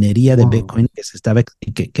la minería de Bitcoin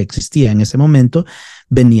que existía en ese momento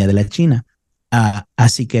venía de la China.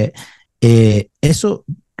 Así que eso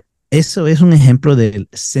es un ejemplo de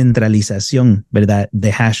centralización, ¿verdad?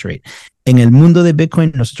 De hash rate. En el mundo de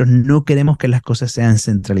Bitcoin, nosotros no queremos que las cosas sean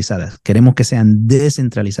centralizadas. Queremos que sean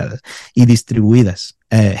descentralizadas y distribuidas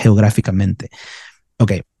geográficamente.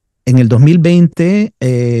 Ok. En el 2020,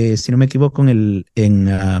 si no me equivoco, en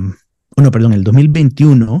el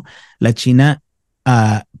 2021, la China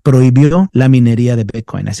prohibió la minería de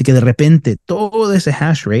Bitcoin. Así que de repente todo ese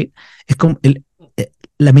hash rate es como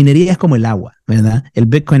la minería es como el agua, ¿verdad? El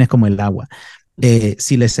Bitcoin es como el agua.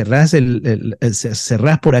 Si le cerrás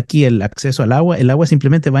por aquí el acceso al agua, el agua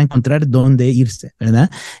simplemente va a encontrar dónde irse,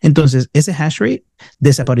 ¿verdad? Entonces, ese hash rate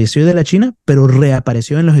desapareció de la China, pero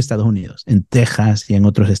reapareció en los Estados Unidos, en Texas y en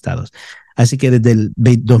otros estados. Así que desde el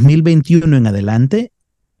 2021 en adelante,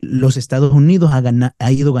 los Estados Unidos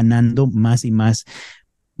ha ido ganando más y más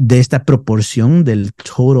de esta proporción del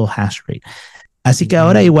total hash rate. Así que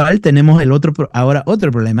ahora igual tenemos otro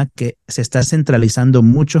problema, que se está centralizando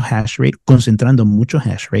mucho hash rate, concentrando mucho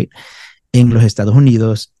hash rate en los Estados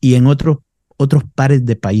Unidos y en otros pares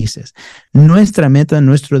de países. Nuestra meta,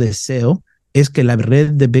 nuestro deseo es que la red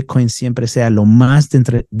de Bitcoin siempre sea lo más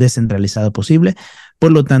descentralizado posible.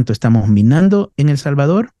 Por lo tanto, estamos minando en El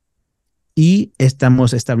Salvador y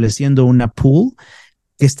estamos estableciendo una pool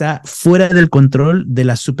que está fuera del control de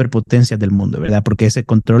las superpotencias del mundo, ¿verdad? Porque ese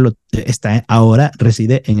control ahora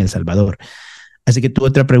reside en El Salvador. Así que tu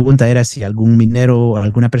otra pregunta era si algún minero o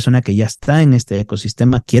alguna persona que ya está en este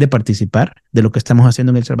ecosistema quiere participar de lo que estamos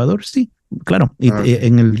haciendo en El Salvador. Sí, claro. Y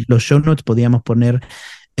en los show notes podíamos poner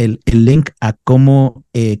el link a cómo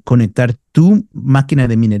conectar tu máquina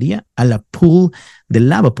de minería a la pool de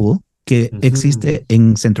Lava Pool que existe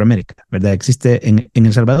en Centroamérica, ¿verdad? Existe en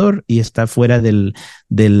El Salvador y está fuera del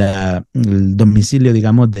domicilio,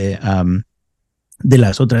 digamos, de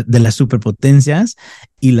las superpotencias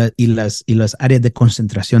y las áreas de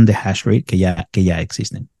concentración de hash rate que ya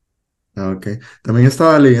existen. Ok. También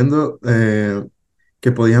estaba leyendo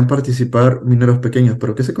que podían participar mineros pequeños,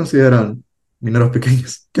 pero ¿qué se consideran mineros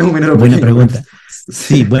pequeños. ¿Qué es un minero Buena pequeño? pregunta. Sí,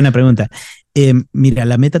 Sí, buena pregunta. Mira,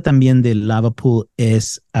 la meta también del Lava Pool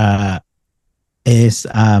es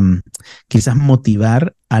quizás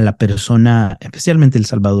motivar a la persona, especialmente el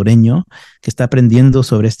salvadoreño, que está aprendiendo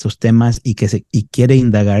sobre estos temas y quiere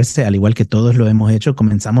indagarse, al igual que todos lo hemos hecho.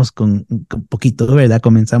 Comenzamos con poquito, ¿verdad?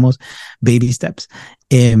 Comenzamos baby steps.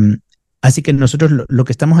 Así que nosotros lo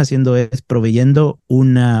que estamos haciendo es proveyendo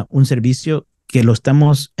un servicio que se lo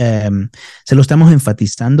estamos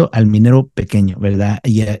enfatizando al minero pequeño, ¿verdad?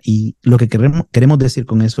 Y lo que queremos decir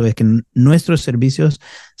con eso es que nuestros servicios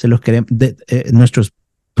nuestros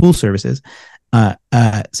pool services,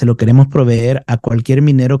 se lo queremos proveer a cualquier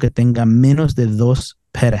minero que tenga menos de 2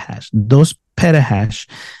 petahash. 2 petahash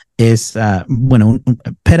bueno, un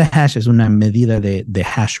petahash es una medida de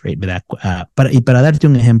hash rate, ¿verdad? Y para darte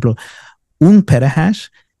un ejemplo, un petahash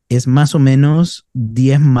es más o menos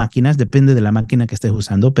 10 máquinas, depende de la máquina que estés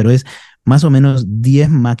usando, pero es más o menos 10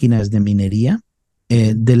 máquinas de minería,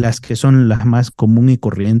 de las que son las más común y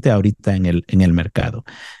corriente ahorita en el mercado.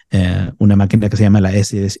 Una máquina que se llama la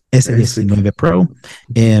sí. S19 Pro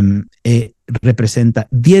representa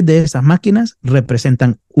 10 de esas máquinas,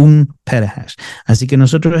 representan un petahash. Así que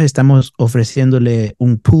nosotros estamos ofreciéndole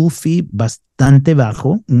un pool fee bastante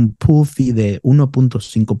bajo, un pool fee de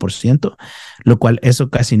 1.5%, lo cual eso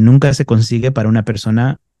casi nunca se consigue para una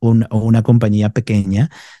persona o una compañía pequeña.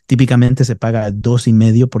 Típicamente se paga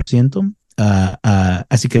 2.5%.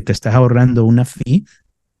 Así que te estás ahorrando un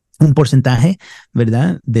porcentaje,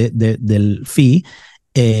 ¿verdad? Del fee,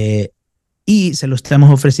 y se lo estamos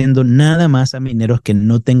ofreciendo nada más a mineros que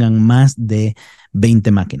no tengan más de 20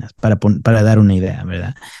 máquinas, para dar una idea,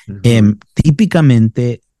 ¿verdad? Ujú.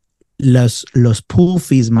 Típicamente los pool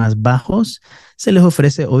fees más bajos se les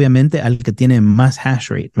ofrece obviamente al que tiene más hash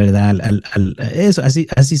rate, ¿verdad? Eso,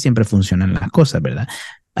 así siempre funcionan las cosas, ¿verdad?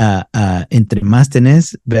 Entre más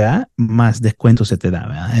tenés, ¿verdad? Más descuento se te da,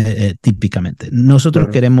 ¿verdad? Típicamente. Nosotros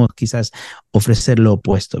Claro. queremos quizás ofrecer lo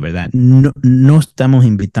opuesto, ¿verdad? No estamos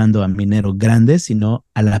invitando a mineros grandes, sino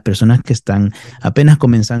a las personas que están apenas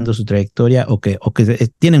comenzando su trayectoria o que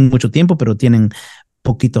tienen mucho tiempo, pero tienen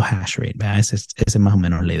poquito hash rate, ¿verdad? Esa es más o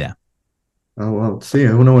menos la idea. Ah, wow. Sí,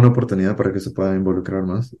 es una buena oportunidad para que se puedan involucrar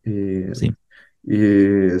más. Sí,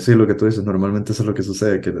 Y sí, lo que tú dices, normalmente eso es lo que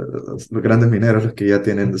sucede, que los grandes mineros, los que ya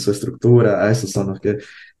tienen su estructura, a esos son los que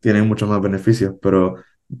tienen mucho más beneficios. Pero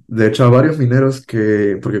de hecho, a varios mineros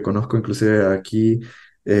porque conozco inclusive aquí,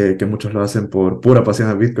 que muchos lo hacen por pura pasión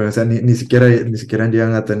al Bitcoin, o sea, ni siquiera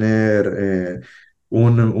llegan a tener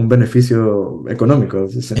un beneficio económico,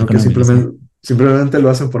 sino que económico, sí. simplemente lo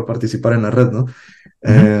hacen por participar en la red, ¿no? Ujú.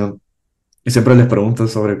 Eh, y siempre les pregunto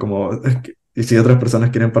sobre cómo, y si otras personas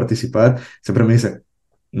quieren participar, siempre me dicen,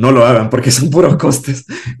 no lo hagan porque son puros costes.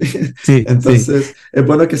 Sí, sí. Entonces, es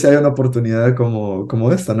bueno que se haya una oportunidad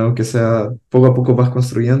como esta, ¿no? Que sea poco a poco vas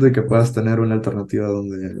construyendo y que puedas tener una alternativa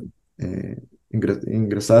donde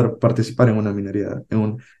ingresar, participar en una minería,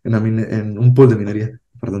 en un pool de minería,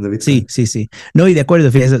 perdón, de Sí, Bitcoin. sí, sí. No, y de acuerdo,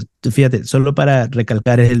 fíjate, solo para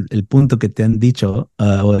recalcar el punto que te han dicho,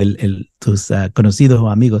 o tus conocidos o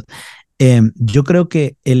amigos, yo creo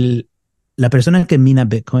que la persona que mina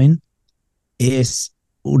Bitcoin es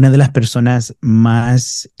una de las personas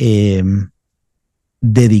más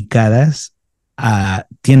dedicadas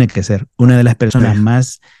tiene que ser una de las Sí, personas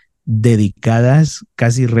más dedicadas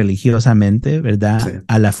casi religiosamente, sí, ¿verdad?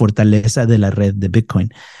 A la fortaleza de la red de Bitcoin.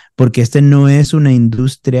 Porque este no es una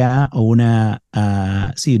industria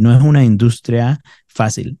sí, no es una industria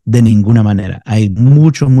fácil de ninguna manera. Hay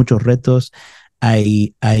muchos, muchos retos,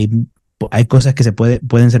 hay, hay, hay cosas que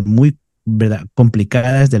pueden ser muy, ¿verdad?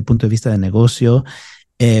 Complicadas desde el punto de vista de negocio,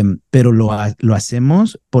 pero lo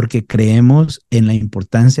hacemos porque creemos en la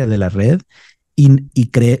importancia de la red y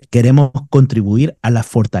queremos contribuir a la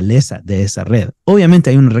fortaleza de esa red.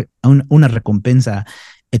 Obviamente hay una recompensa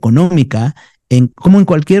económica, como en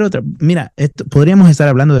cualquier otra. Mira, podríamos estar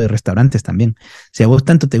hablando de restaurantes también. Si a vos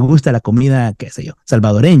tanto te gusta la comida, qué sé yo,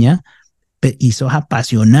 salvadoreña, y sos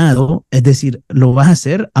apasionado, es decir, lo vas a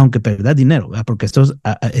hacer aunque perdas dinero, ¿verdad? Porque estás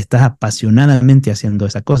apasionadamente haciendo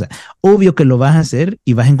esa cosa. Obvio que lo vas a hacer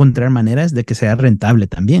y vas a encontrar maneras de que sea rentable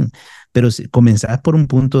también, pero si comenzás por un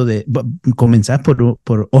punto comenzás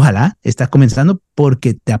ojalá, estás comenzando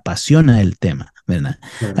porque te apasiona el tema, ¿verdad?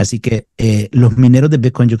 claro. Así que los mineros de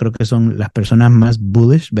Bitcoin yo creo que son las personas más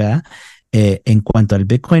bullish, ¿verdad? En cuanto al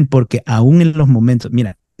Bitcoin, porque aún en los momentos,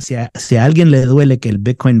 mira, si a alguien le duele que el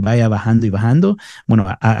Bitcoin vaya bajando y bajando, bueno,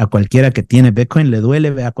 a cualquiera que tiene Bitcoin le duele,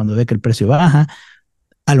 vea, cuando ve que el precio baja,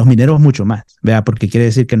 A los mineros mucho más, ¿verdad? Porque quiere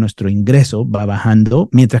decir que nuestro ingreso va bajando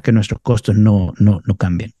mientras que nuestros costos no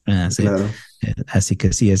cambian. Claro, Así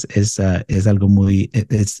que sí, es algo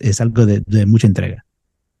es algo de mucha entrega.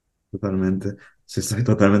 totalmente. Sí, estoy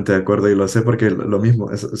totalmente de acuerdo y lo sé porque lo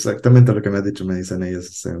mismo, es exactamente lo que me has dicho, me dicen ellos.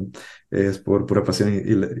 O sea, es por pura pasión y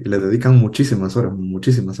le dedican muchísimas horas,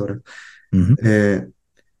 muchísimas horas. Ujú, Eh,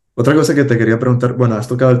 Otra cosa que te quería preguntar, bueno, has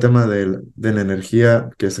tocado el tema de la energía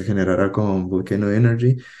que se generará con Volcano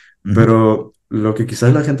Energy, ujú, pero lo que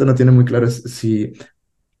quizás la gente no tiene muy claro es si,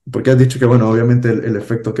 porque has dicho que, bueno, obviamente el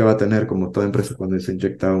efecto que va a tener, como toda empresa cuando se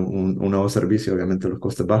inyecta un nuevo servicio, obviamente los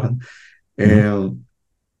costes bajan. ujú. Eh,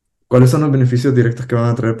 ¿Cuáles son los beneficios directos que van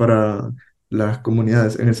a traer para las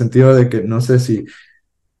comunidades? En el sentido de que no sé si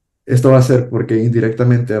esto va a ser porque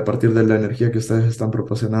indirectamente a partir de la energía que ustedes están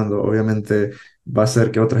proporcionando, obviamente va a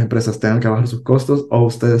ser que otras empresas tengan que bajar sus costos o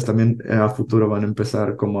ustedes también a futuro van a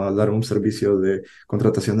empezar como a dar un servicio de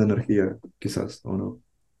contratación de energía, quizás, o no.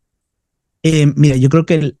 Mira, yo creo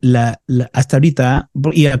que hasta ahorita,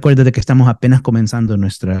 y acuérdate que estamos apenas comenzando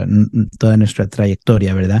toda nuestra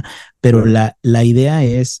trayectoria, ¿verdad? Pero Claro. la idea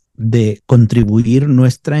es de contribuir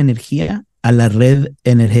nuestra energía a la red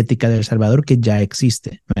energética de El Salvador que ya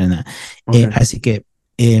existe, ¿verdad? Ok. Así que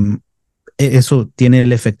eso tiene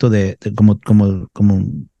el efecto como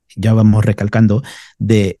ya vamos recalcando,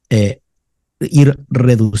 de ir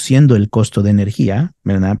reduciendo el costo de energía,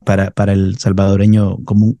 ¿verdad? Para el salvadoreño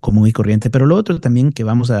común y corriente. Pero lo otro también que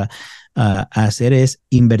vamos a hacer es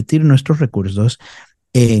invertir nuestros recursos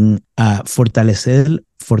en fortalecer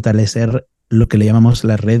lo que le llamamos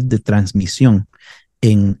la red de transmisión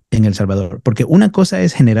en El Salvador. Porque una cosa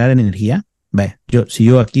es generar energía. Si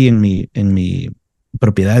yo aquí en mi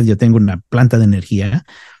propiedad yo tengo una planta de energía,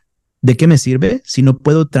 ¿de qué me sirve si no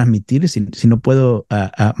puedo transmitir, si no puedo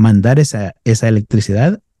mandar esa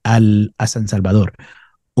electricidad a San Salvador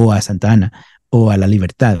o a Santa Ana o a La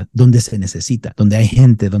Libertad, donde se necesita, donde hay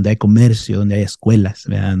gente, donde hay comercio, donde hay escuelas,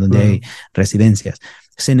 ¿verdad? Donde hay Claro. residencias?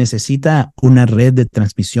 Se necesita una red de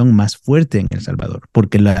transmisión más fuerte en El Salvador,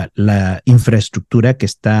 porque la infraestructura que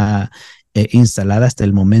está instalada hasta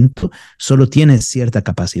el momento solo tiene cierta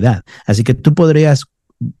capacidad. Así que tú podrías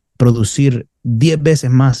producir 10 veces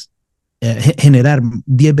más, generar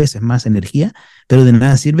 10 veces más energía, pero de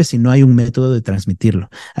nada sirve si no hay un método de transmitirlo.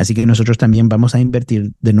 Así que nosotros también vamos a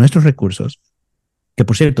invertir de nuestros recursos, que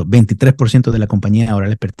por cierto, 23% de la compañía ahora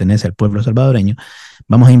le pertenece al pueblo salvadoreño.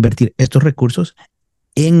 Vamos a invertir estos recursos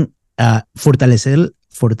en fortalecer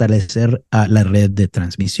la red de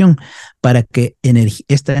transmisión para que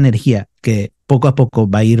esta energía que poco a poco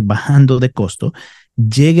va a ir bajando de costo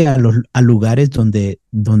llegue a lugares donde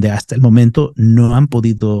hasta el momento no han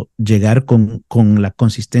podido llegar con la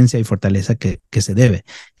consistencia y fortaleza que se debe.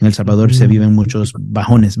 En El Salvador se Mm, viven muchos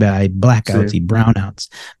bajones, ¿verdad? Hay sí, blackouts y brownouts,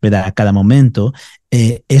 ¿verdad? A cada momento.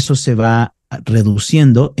 Eso se va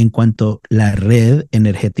reduciendo en cuanto la red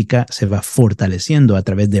energética se va fortaleciendo a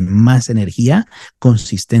través de más energía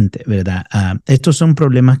consistente, ¿verdad? Estos son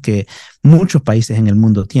problemas que muchos países en el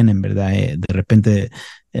mundo tienen, ¿verdad? De repente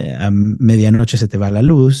a medianoche se te va la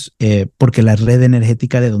luz porque la red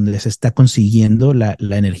energética de donde se está consiguiendo la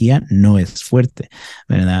energía no es fuerte,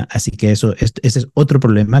 ¿verdad? Así que ese es otro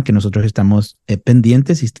problema que nosotros estamos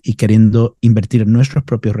pendientes y queriendo invertir nuestros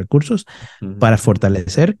propios recursos ujú. para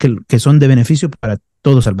fortalecer, que son de beneficio para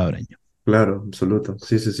todo salvadoreño. Claro, absoluto.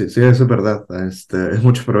 Sí, sí, sí, sí, eso es verdad. Es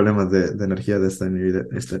muchos problemas de energía, esta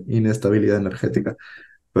inestabilidad energética, Sí.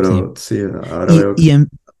 pero sí, ahora Y, veo que... y en, Ujú.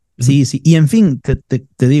 sí, sí. Y en fin,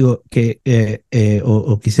 te digo que,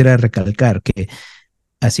 o quisiera recalcar que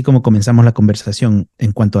así como comenzamos la conversación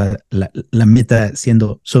en cuanto a la meta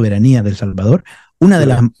siendo soberanía del Salvador,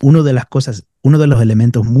 Claro. uno de los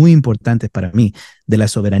elementos muy importantes para mí de la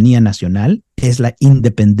soberanía nacional es la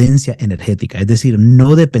independencia energética, es decir,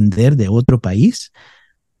 no depender de otro país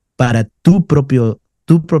para tu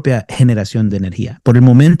propia generación de energía. Por el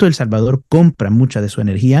momento, El Salvador compra mucha de su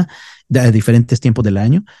energía a diferentes tiempos del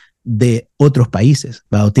año de otros países,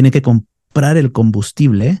 ¿va? O tiene que comprar el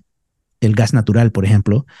combustible, el gas natural, por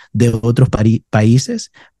ejemplo, de otros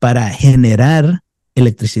países para generar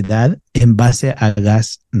electricidad en base a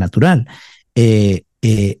gas natural.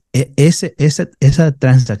 Esa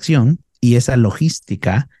transacción y esa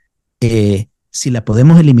logística, si la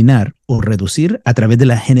podemos eliminar o reducir a través de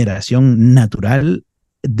la generación natural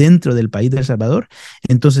dentro del país de El Salvador,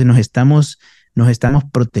 entonces nos estamos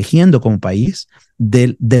protegiendo como país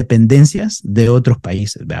de dependencias de otros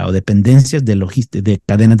países, ¿verdad? O dependencias de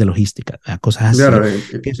cadenas de logística, ¿verdad? Cosas así. Claro,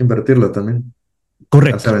 Que es invertirlo también, o sea,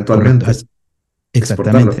 correcto, correcto. eventualmente.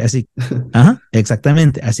 Exactamente, exportarlo. así, ajá,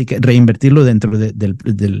 exactamente, así que reinvertirlo dentro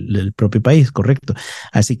del propio país, correcto.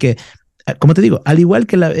 Así que, como te digo, al igual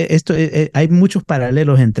que hay muchos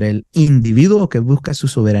paralelos entre el individuo que busca su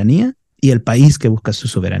soberanía y el país que busca su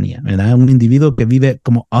soberanía, ¿verdad? Un individuo que vive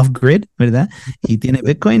como off-grid, ¿verdad? Y tiene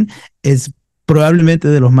Bitcoin es probablemente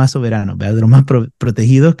de los más soberanos, ¿verdad? De los más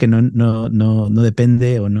protegidos que no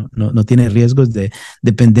depende o no tiene riesgos de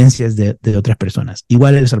dependencias de otras personas.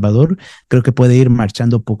 Igual El Salvador creo que puede ir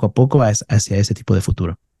marchando poco a poco hacia ese tipo de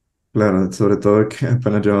futuro. Claro, sobre todo que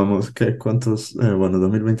apenas llevamos, ¿qué? ¿Cuántos? Bueno,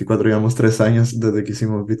 2024 llevamos 3 años desde que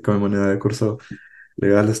hicimos Bitcoin moneda de curso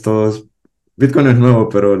legales todos. Bitcoin es nuevo,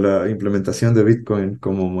 pero la implementación de Bitcoin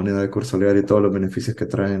como moneda de curso legal y todos los beneficios que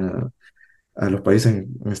traen a los países,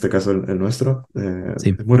 en este caso el nuestro,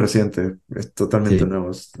 Sí, es muy reciente, es totalmente sí,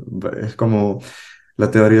 nuevo. Es como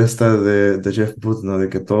la teoría esta de Jeff Booth, ¿no? De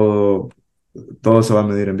que todo se va a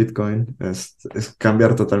medir en Bitcoin, es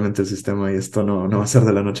cambiar totalmente el sistema y esto no va a ser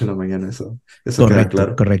de la noche a la mañana, eso queda correcto,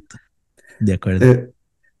 claro. correcto, de acuerdo. Eh,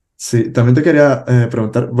 sí, también te quería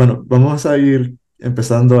preguntar, bueno, vamos a ir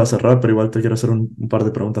empezando a cerrar, pero igual te quiero hacer un par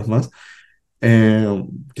de preguntas más, eh,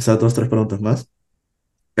 quizás dos, tres preguntas más.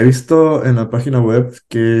 He visto en la página web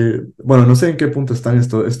que, bueno, no sé en qué punto están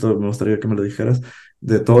esto me gustaría que me lo dijeras,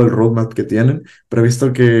 de todo el roadmap que tienen, pero he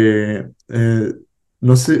visto que,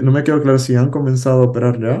 no sé, no me quedó claro si han comenzado a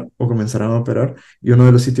operar ya o comenzarán a operar, y uno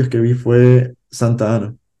de los sitios que vi fue Santa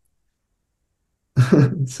Ana.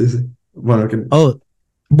 Sí, sí. Bueno, Oh, ajá,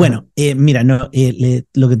 bueno, mira, no,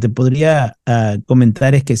 lo que te podría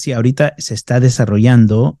comentar es que sí, ahorita se está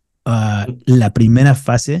desarrollando la primera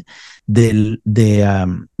fase del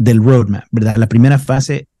roadmap, ¿verdad? La primera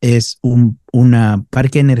fase es un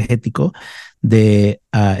parque energético de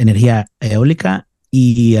energía eólica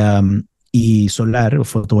y solar o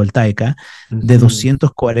fotovoltaica de ujú,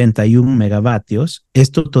 241 megavatios.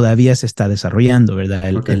 Esto todavía se está desarrollando, ¿verdad?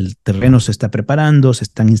 El, ok, el terreno se está preparando, se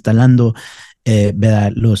están instalando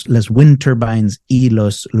 ¿verdad? Las wind turbines y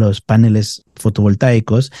los paneles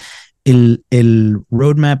fotovoltaicos. El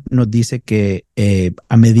roadmap nos dice que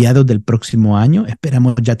a mediados del próximo año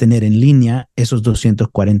esperamos ya tener en línea esos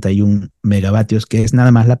 241 megavatios, que es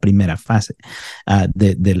nada más la primera fase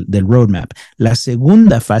del roadmap. La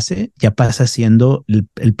segunda fase ya pasa siendo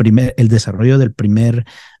el desarrollo del primer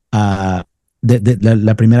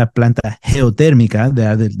la primera planta geotérmica,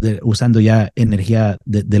 usando ya energía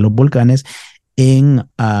de los volcanes en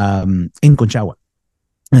Conchagua.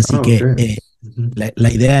 Así ah, ok, que ujú,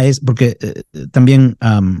 la idea es, porque también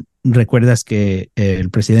recuerdas que el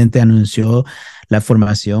presidente anunció la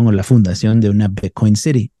formación o la fundación de una Bitcoin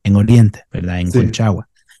City en Oriente, ¿verdad? En sí, Conchagua.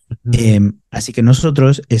 ujú, Así que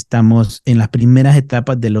nosotros estamos en las primeras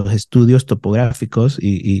etapas de los estudios topográficos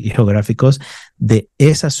y geográficos de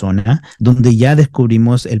esa zona, donde ya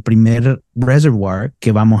descubrimos el primer reservoir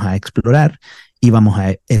que vamos a explorar y vamos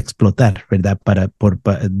a explotar, ¿verdad?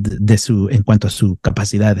 En cuanto a su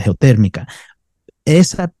capacidad geotérmica.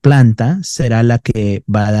 Esa planta será la que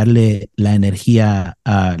va a darle la energía,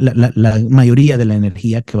 la mayoría de la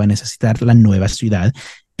energía que va a necesitar la nueva ciudad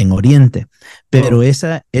en Oriente. Pero wow,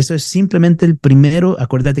 eso es simplemente el primero.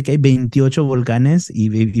 Acuérdate que hay 28 volcanes y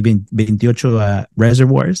 28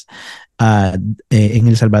 reservoirs en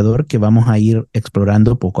El Salvador que vamos a ir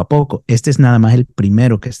explorando poco a poco. Este es nada más el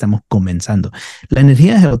primero que estamos comenzando. La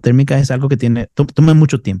energía geotérmica es algo que toma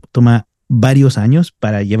mucho tiempo, toma varios años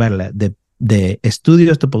para llevarla de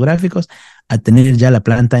estudios topográficos a tener ya la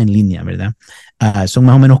planta en línea, ¿verdad? Son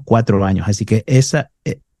más o menos 4 años, así que esa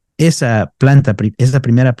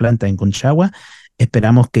primera planta en Conchagua,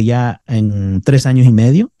 esperamos que ya en 3 años y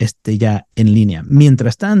medio esté ya en línea.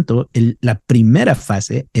 Mientras tanto, la primera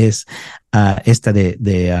fase es esta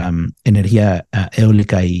energía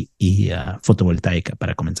eólica y fotovoltaica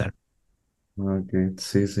para comenzar. ok,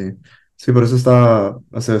 sí, sí. Sí, por eso estaba,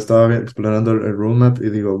 o sea, estaba explorando el roadmap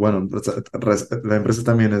y digo, bueno, o sea, la empresa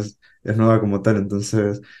también es nueva como tal,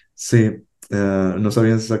 entonces sí, no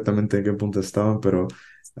sabían exactamente en qué punto estaban, pero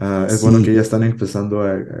es bueno que Sí, ya están empezando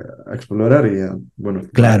a explorar y bueno,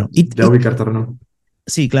 claro. ya ubicar terreno.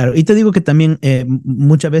 Sí, claro. Y te digo que también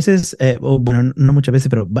muchas veces, o bueno, no muchas veces,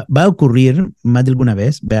 pero va a ocurrir más de alguna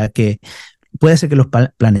vez, vea que puede ser que los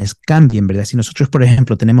planes cambien, ¿verdad? Si nosotros, por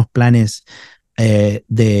ejemplo, tenemos planes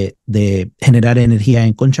de generar energía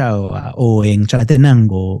en Conchagua o en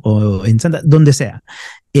Chalatenango o en Santa, donde sea,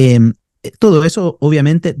 todo eso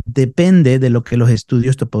obviamente depende de lo que los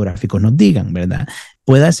estudios topográficos nos digan, ¿verdad?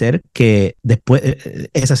 Puede ser que después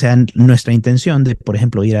esa sea nuestra intención de, por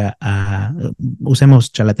ejemplo, ir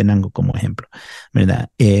usemos Chalatenango como ejemplo, ¿verdad?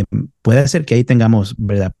 Puede ser que ahí tengamos,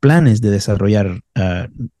 ¿verdad?, planes de desarrollar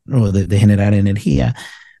o de generar energía,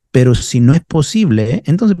 pero si no es posible,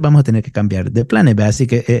 entonces vamos a tener que cambiar de planes, ¿verdad? Así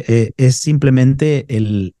que es simplemente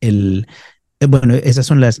bueno, esas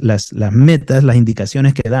son las metas, las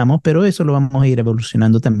indicaciones que damos, pero eso lo vamos a ir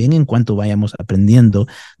evolucionando también en cuanto vayamos aprendiendo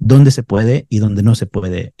dónde se puede y dónde no se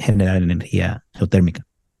puede generar energía geotérmica.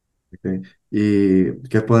 Ok. ¿Y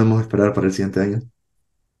qué podemos esperar para el siguiente año?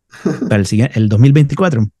 Para el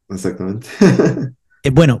 2024. Exactamente.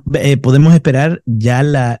 Bueno, podemos esperar ya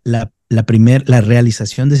la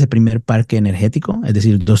realización de ese primer parque energético, es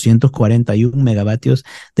decir, 241 megavatios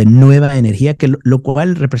de nueva energía, lo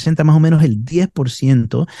cual representa más o menos el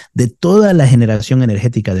 10% de toda la generación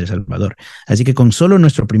energética de El Salvador. Así que con solo la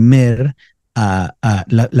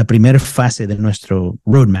primera fase de nuestro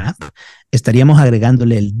roadmap, estaríamos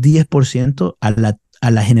agregándole el 10% a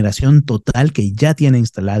la generación total que ya tiene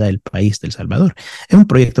instalada el país de El Salvador. Es un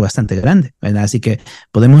proyecto bastante grande, ¿verdad? Así que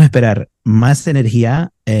podemos esperar más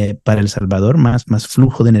energía para El Salvador, más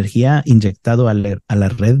flujo de energía inyectado a la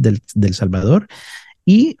red del Salvador,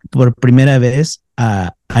 y por primera vez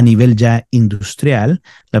a nivel ya industrial,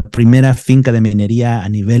 la primera finca de minería a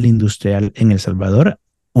nivel industrial en El Salvador,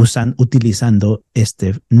 utilizando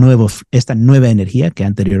esta nueva energía que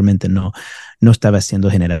anteriormente no estaba siendo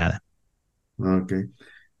generada. Ok.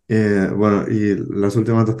 Bueno, y las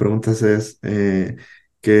últimas dos preguntas es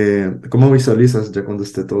 ¿cómo visualizas ya cuando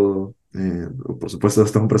esté todo? Por supuesto,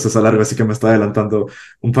 esto es un proceso largo, así que me está adelantando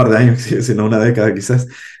un par de años, si no una década quizás.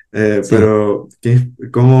 Sí. Pero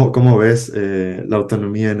 ¿cómo ves la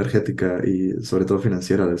autonomía energética y sobre todo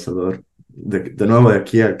financiera de El Salvador? De nuevo, de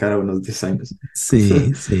aquí a cara unos 10 años.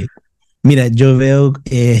 Sí, sí. Mira, yo veo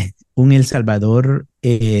un El Salvador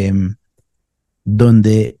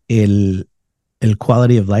donde el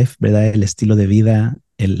quality of life, ¿verdad? El estilo de vida,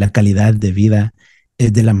 la calidad de vida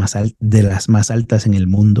es de las más altas en el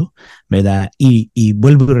mundo, ¿verdad? Y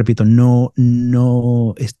vuelvo y repito, no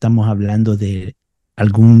estamos hablando de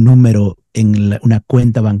algún número en una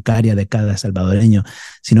cuenta bancaria de cada salvadoreño,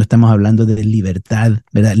 sino estamos hablando de libertad,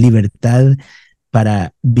 ¿verdad? Libertad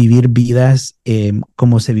para vivir vidas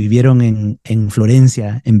como se vivieron en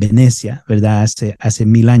Florencia, en Venecia, ¿verdad? Hace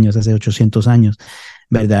 1000 años, hace 800 años,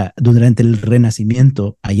 ¿verdad? Durante el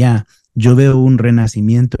Renacimiento allá. Yo veo un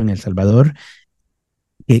renacimiento en El Salvador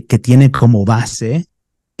que tiene como base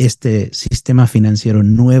este sistema financiero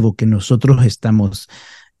nuevo que nosotros estamos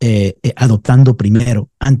adoptando primero,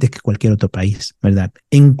 antes que cualquier otro país, ¿verdad?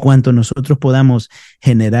 En cuanto nosotros podamos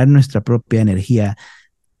generar nuestra propia energía,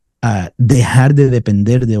 a dejar de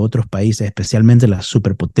depender de otros países, especialmente las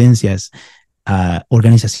superpotencias,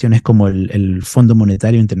 organizaciones como el Fondo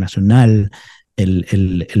Monetario Internacional,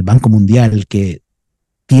 el Banco Mundial, que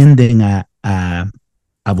tienden a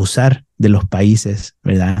abusar de los países,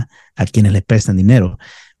 ¿verdad?, a quienes les prestan dinero.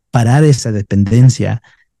 Parar esa dependencia,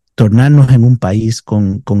 tornarnos en un país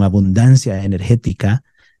con abundancia energética,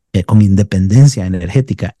 con independencia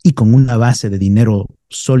energética y con una base de dinero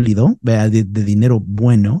sólido, de dinero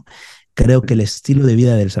bueno. Creo que el estilo de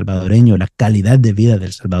vida del salvadoreño, la calidad de vida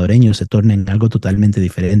del salvadoreño se torna en algo totalmente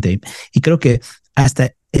diferente. Y creo que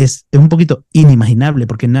hasta es un poquito inimaginable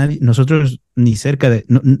porque nosotros ni cerca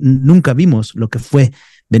nunca vimos lo que fue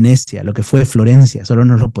Venecia, lo que fue Florencia, solo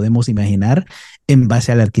nos lo podemos imaginar en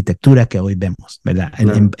base a la arquitectura que hoy vemos, ¿verdad?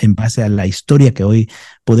 Claro. En base a la historia que hoy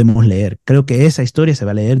podemos leer. Creo que esa historia se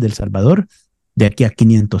va a leer del Salvador de aquí a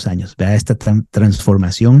 500 años, ¿verdad? Esta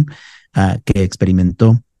transformación que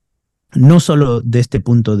experimentó, no solo de este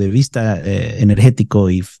punto de vista energético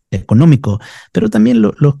y económico, pero también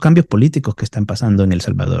los cambios políticos que están pasando en El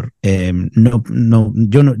Salvador. Yo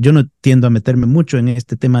no tiendo a meterme mucho en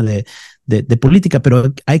este tema de política,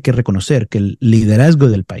 pero hay que reconocer que el liderazgo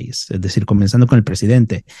del país, es decir, comenzando con el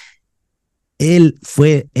presidente, es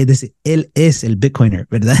decir, él es el Bitcoiner,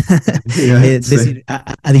 ¿verdad? Es Sí, decir,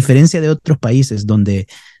 a diferencia de otros países donde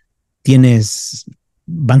tienes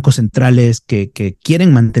bancos centrales que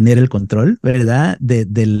quieren mantener el control, ¿verdad?,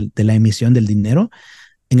 de la emisión del dinero.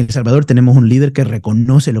 En El Salvador tenemos un líder que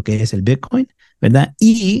reconoce lo que es el Bitcoin, ¿verdad?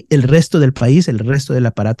 Y el resto del país, el resto del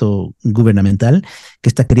aparato gubernamental que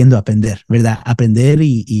está queriendo aprender, ¿verdad? Aprender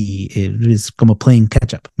y es como playing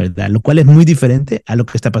catch up, ¿verdad? Lo cual es muy diferente a lo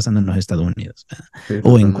que está pasando en los Estados Unidos, ¿verdad? sí,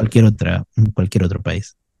 O en totalmente. cualquier otro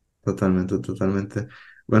país. Totalmente, totalmente.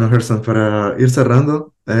 Bueno, Gerson, para ir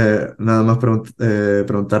cerrando, nada más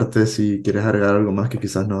preguntarte si quieres agregar algo más que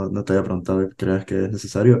quizás no te haya preguntado y creas que es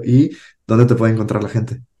necesario y dónde te puede encontrar la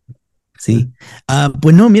gente. Sí.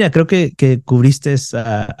 Pues no, mira, creo que cubriste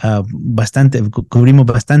bastante, cubrimos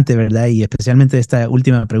bastante, ¿verdad? Y especialmente esta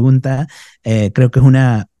última pregunta, creo que es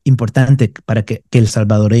una importante para que el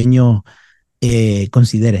salvadoreño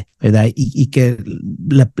considere, ¿verdad? Y que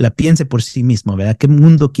la piense por sí mismo, ¿verdad? ¿Qué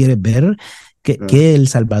mundo quiere ver? Claro, ¿Qué El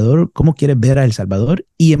Salvador? ¿Cómo quiere ver a El Salvador?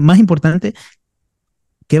 Y más importante,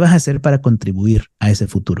 ¿qué vas a hacer para contribuir a ese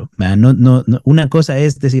futuro? Una cosa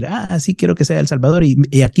es decir, sí quiero que sea El Salvador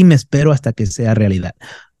y aquí me espero hasta que sea realidad.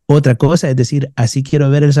 Otra cosa es decir, así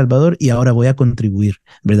quiero ver El Salvador y ahora voy a contribuir,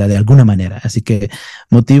 ¿verdad? De alguna manera. Así que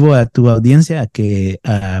motivo a tu audiencia a que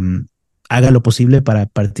haga lo posible para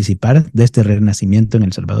participar de este renacimiento en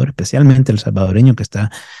El Salvador, especialmente el salvadoreño que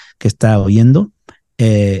está oyendo.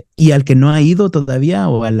 Y al que no ha ido todavía,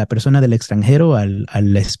 o a la persona del extranjero,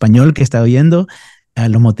 al español que está oyendo,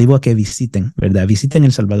 los motivo a que visiten, ¿verdad? Visiten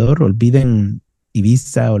El Salvador, olviden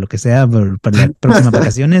Ibiza o lo que sea por las próximas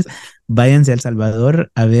vacaciones, váyanse a El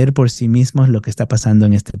Salvador a ver por sí mismos lo que está pasando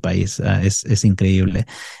en este país. Es increíble.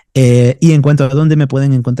 Y en cuanto a dónde me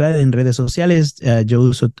pueden encontrar en redes sociales, yo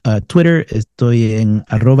uso Twitter, estoy en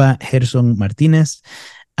 @Gerson Martínez.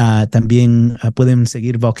 También pueden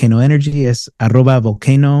seguir Volcano Energy, es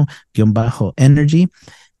 @volcano_energy.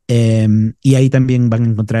 Y ahí también van a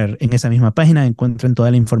encontrar, en esa misma página, encuentran toda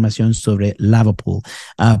la información sobre Lavapool.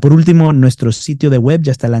 Por último, nuestro sitio de web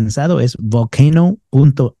ya está lanzado, es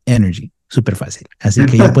volcano.energy. Súper fácil. Así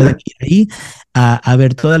que ya pueden ir ahí a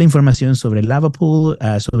ver toda la información sobre Lavapool,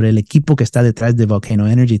 sobre el equipo que está detrás de Volcano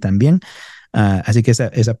Energy también. Así que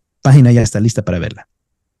esa página ya está lista para verla.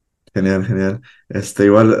 Genial, genial.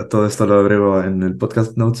 Igual todo esto lo agrego en el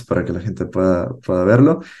podcast notes para que la gente pueda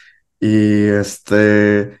verlo. Y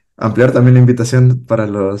ampliar también la invitación para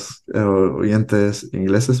los oyentes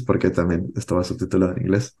ingleses, porque también estaba subtitulado en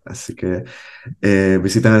inglés. Así que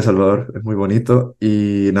visiten El Salvador, es muy bonito.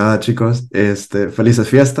 Y nada, chicos, felices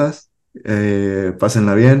fiestas,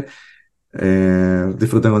 pásenla bien,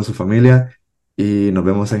 disfruten con su familia y nos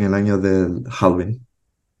vemos en el año del Halloween.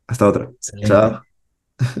 Hasta otra. Excelente. Chao.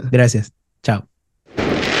 Gracias. Chao.